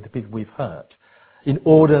relationship with the people we've hurt in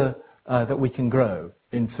order that we can grow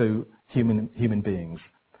into human beings,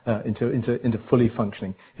 into fully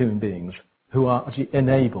functioning human beings who are actually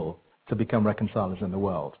enabled to become reconcilers in the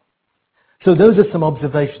world. So those are some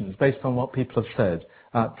observations based on what people have said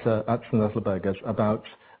at St. Ethelburga's about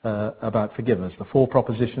forgiveness. The 4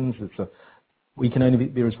 propositions: we can only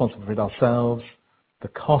be responsible for it ourselves. The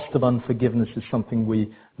cost of unforgiveness is something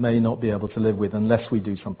we may not be able to live with unless we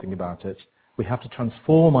do something about it. We have to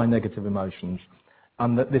transform our negative emotions,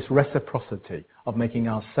 and that this reciprocity of making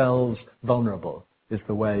ourselves vulnerable is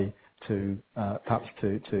the way to perhaps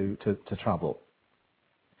to travel.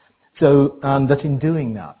 So, and that in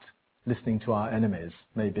doing that, listening to our enemies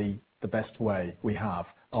may be the best way we have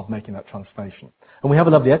of making that transformation. And we have a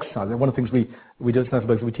lovely exercise. One of the things we do at St.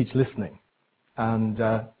 Ethelburga's, we teach listening. And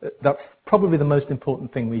that's probably the most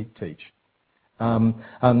important thing we teach. We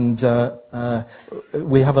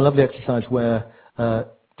have a lovely exercise where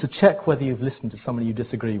to check whether you've listened to someone you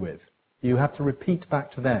disagree with, you have to repeat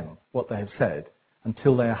back to them what they have said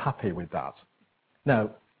until they are happy with that. Now,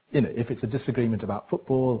 if it's a disagreement about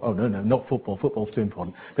football, oh no, not football, football's too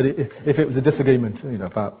important. But if it was a disagreement,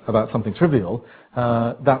 about something trivial,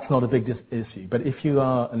 that's not a big issue. But if you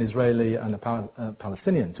are an Israeli and a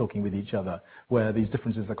Palestinian talking with each other, where these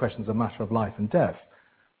differences are questions of matter of life and death,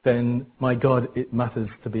 then, my God, it matters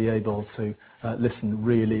to be able to listen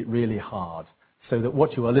really, really hard, so that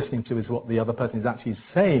what you are listening to is what the other person is actually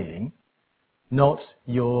saying, not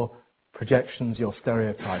your projections, your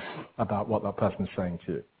stereotypes about what that person is saying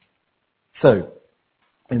to you. So,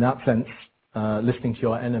 in that sense, listening to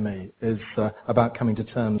your enemy is about coming to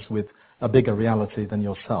terms with a bigger reality than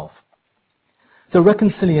yourself. So,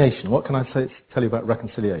 reconciliation. What can I tell you about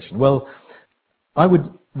reconciliation? Well,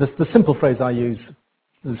 the simple phrase I use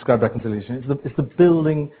to describe reconciliation is the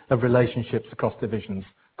building of relationships across divisions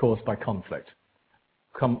caused by conflict.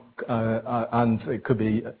 And it could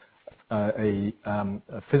be a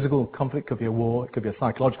physical conflict, it could be a war, it could be a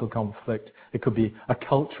psychological conflict, it could be a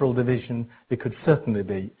cultural division, it could certainly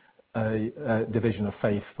be a division of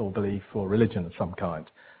faith or belief or religion of some kind.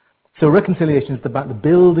 So reconciliation is about the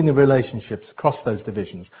building of relationships across those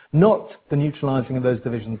divisions, not the neutralizing of those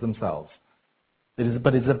divisions themselves.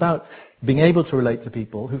 But it's about being able to relate to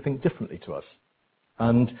people who think differently to us.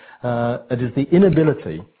 And it is the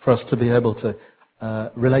inability for us to be able to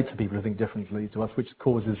relate to people who think differently to us, which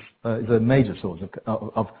is a major source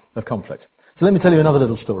of conflict. So let me tell you another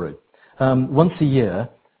little story. Once a year,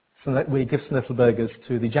 we give St. Ethelburga's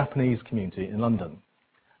to the Japanese community in London.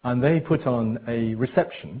 And they put on a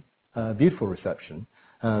reception, a beautiful reception,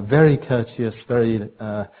 very courteous, very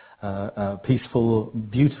peaceful,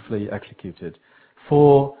 beautifully executed,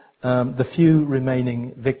 for the few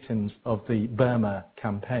remaining victims of the Burma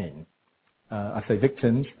campaign. I say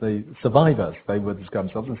victims, the survivors, they would describe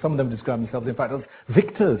themselves, and some of them describe themselves, in fact, as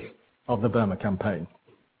victors of the Burma campaign.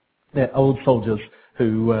 They're old soldiers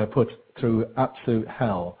who were put through absolute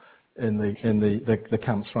hell in the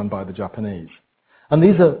camps run by the Japanese. And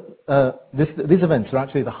these events are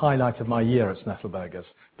actually the highlight of my year at St. Ethelburga's,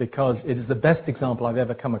 because it is the best example I've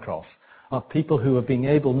ever come across of people who have been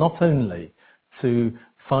able not only to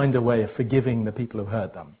find a way of forgiving the people who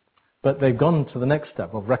hurt them, but they've gone to the next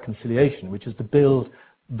step of reconciliation, which is to build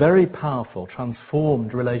very powerful,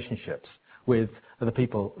 transformed relationships with the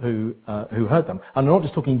people who hurt them. And I'm not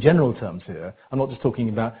just talking general terms here. I'm not just talking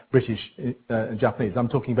about British and Japanese. I'm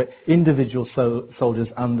talking about individual soldiers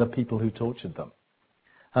and the people who tortured them.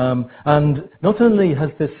 And not only has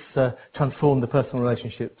this transformed the personal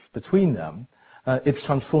relationships between them, it's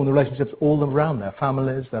transformed the relationships all around their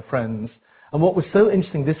families, their friends. And what was so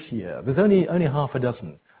interesting this year, there's only half a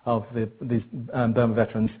dozen of these Burma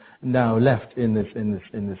veterans now left in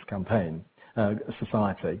this campaign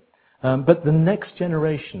society. But the next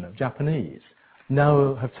generation of Japanese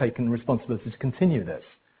now have taken responsibility to continue this.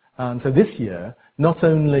 And so this year, not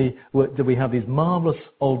only do we have these marvelous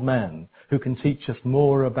old men who can teach us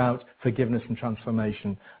more about forgiveness and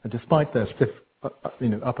transformation, and despite their stiff,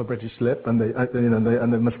 upper British lip and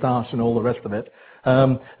the moustache and all the rest of it,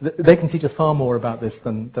 they can teach us far more about this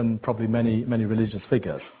than probably many religious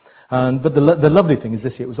figures. But the lovely thing is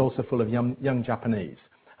this year it was also full of young Japanese.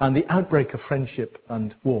 And the outbreak of friendship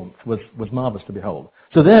and warmth was marvellous to behold.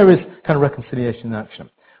 So there is kind of reconciliation in action.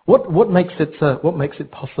 What makes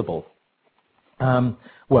it possible? The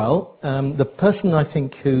person I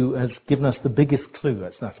think who has given us the biggest clue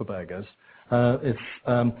at Ethelburga's is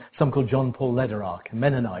someone called John Paul Lederach, a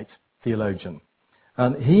Mennonite theologian.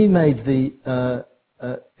 And he made the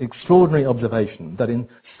extraordinary observation that in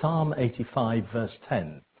Psalm 85 verse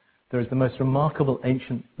 10 there is the most remarkable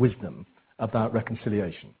ancient wisdom about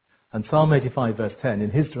reconciliation. And Psalm 85 verse 10 in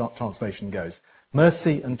his translation goes,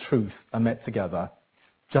 "Mercy and truth are met together,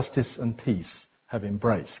 justice and peace have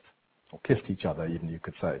embraced," or kissed each other even you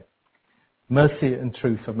could say. Mercy and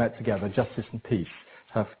truth have met together, justice and peace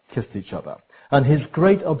have kissed each other. And his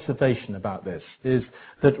great observation about this is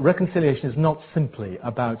that reconciliation is not simply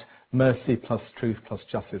about mercy plus truth plus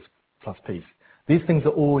justice plus peace. These things are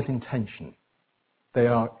always in tension. They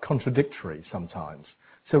are contradictory sometimes.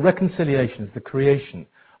 So reconciliation is the creation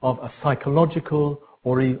of a psychological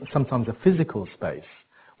or even sometimes a physical space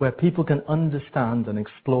where people can understand and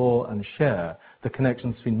explore and share the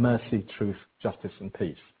connections between mercy, truth, justice and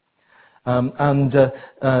peace. I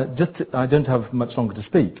don't have much longer to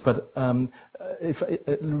speak, but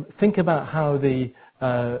think about how the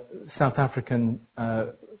South African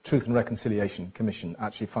Truth and Reconciliation Commission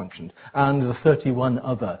actually functioned, and the 31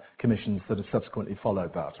 other commissions that have subsequently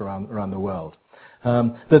followed that around the world.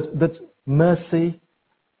 That mercy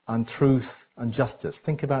and truth and justice,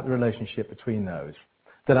 think about the relationship between those.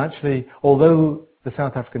 That actually, although the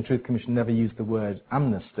South African Truth Commission never used the word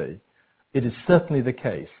amnesty, it is certainly the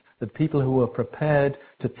case that people who were prepared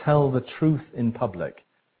to tell the truth in public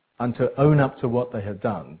and to own up to what they had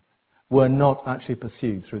done were not actually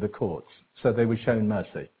pursued through the courts. So they were shown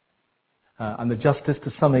mercy. And the justice,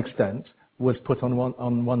 to some extent, was put on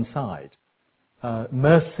one side.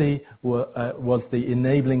 Mercy was the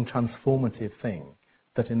enabling, transformative thing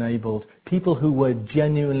that enabled people who were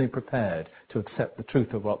genuinely prepared to accept the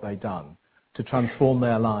truth of what they'd done, to transform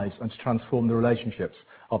their lives and to transform the relationships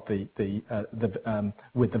of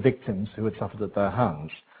with the victims who had suffered at their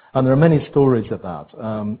hands. And there are many stories of that,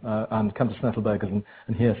 and come to Ethelburga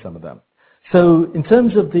and hear some of them. So in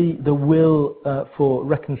terms of the will for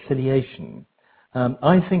reconciliation,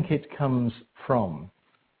 I think it comes from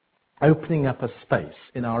opening up a space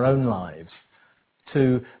in our own lives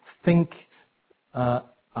to think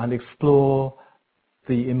and explore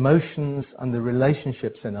the emotions and the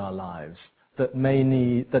relationships in our lives that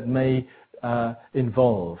may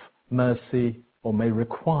involve mercy or may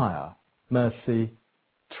require mercy,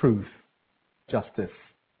 truth, justice,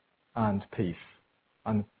 and peace.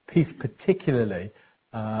 And peace particularly,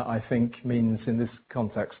 I think, means in this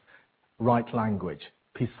context right language,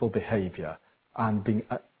 peaceful behaviour, and being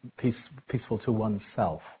peaceful to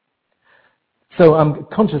oneself. So I'm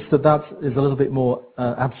conscious that is a little bit more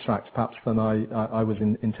abstract perhaps than I was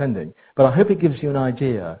intending, but I hope it gives you an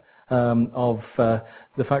idea of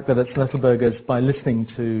the fact that at Ethelburga's, by listening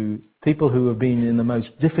to people who have been in the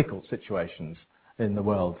most difficult situations in the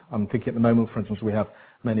world. I'm thinking at the moment, for instance, we have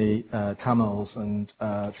many Tamils and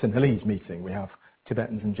Sinhalese meeting. We have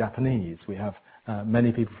Tibetans and Japanese. We have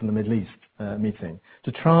many people from the Middle East meeting,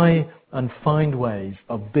 to try and find ways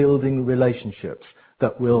of building relationships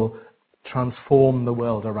that will transform the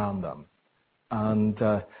world around them. And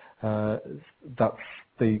that's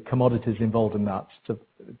the commodities involved in that.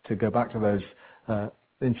 To go back to those,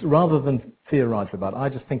 rather than theorize about it, I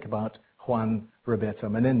just think about Juan Roberto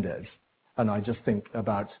Menendez, and I just think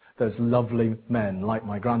about those lovely men like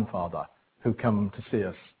my grandfather who come to see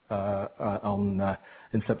us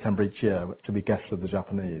in September each year to be guests of the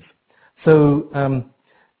Japanese. So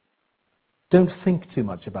don't think too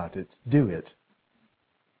much about it, do it.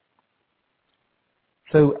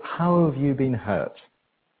 So how have you been hurt?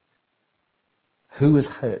 Who has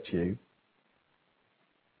hurt you?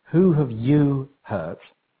 Who have you hurt?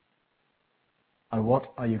 And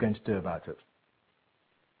what are you going to do about it?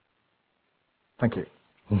 Thank you.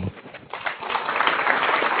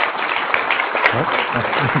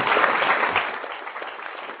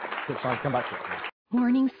 I'll come back to it.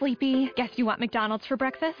 Morning, sleepy. Guess you want McDonald's for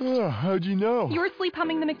breakfast? Oh, how'd you know? You were sleep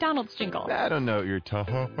humming the McDonald's jingle. I don't know what you're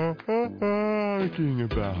talking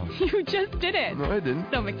about. You just did it. No, I didn't.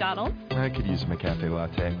 So McDonald's? I could use a McCafe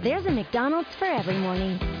latte. There's a McDonald's for every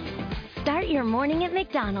morning. Start your morning at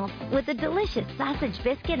McDonald's with a delicious sausage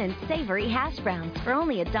biscuit and savory hash browns for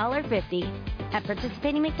only $1.50. At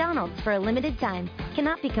participating McDonald's for a limited time.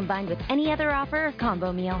 Cannot be combined with any other offer or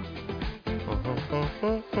combo meal.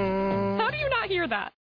 How do you not hear that?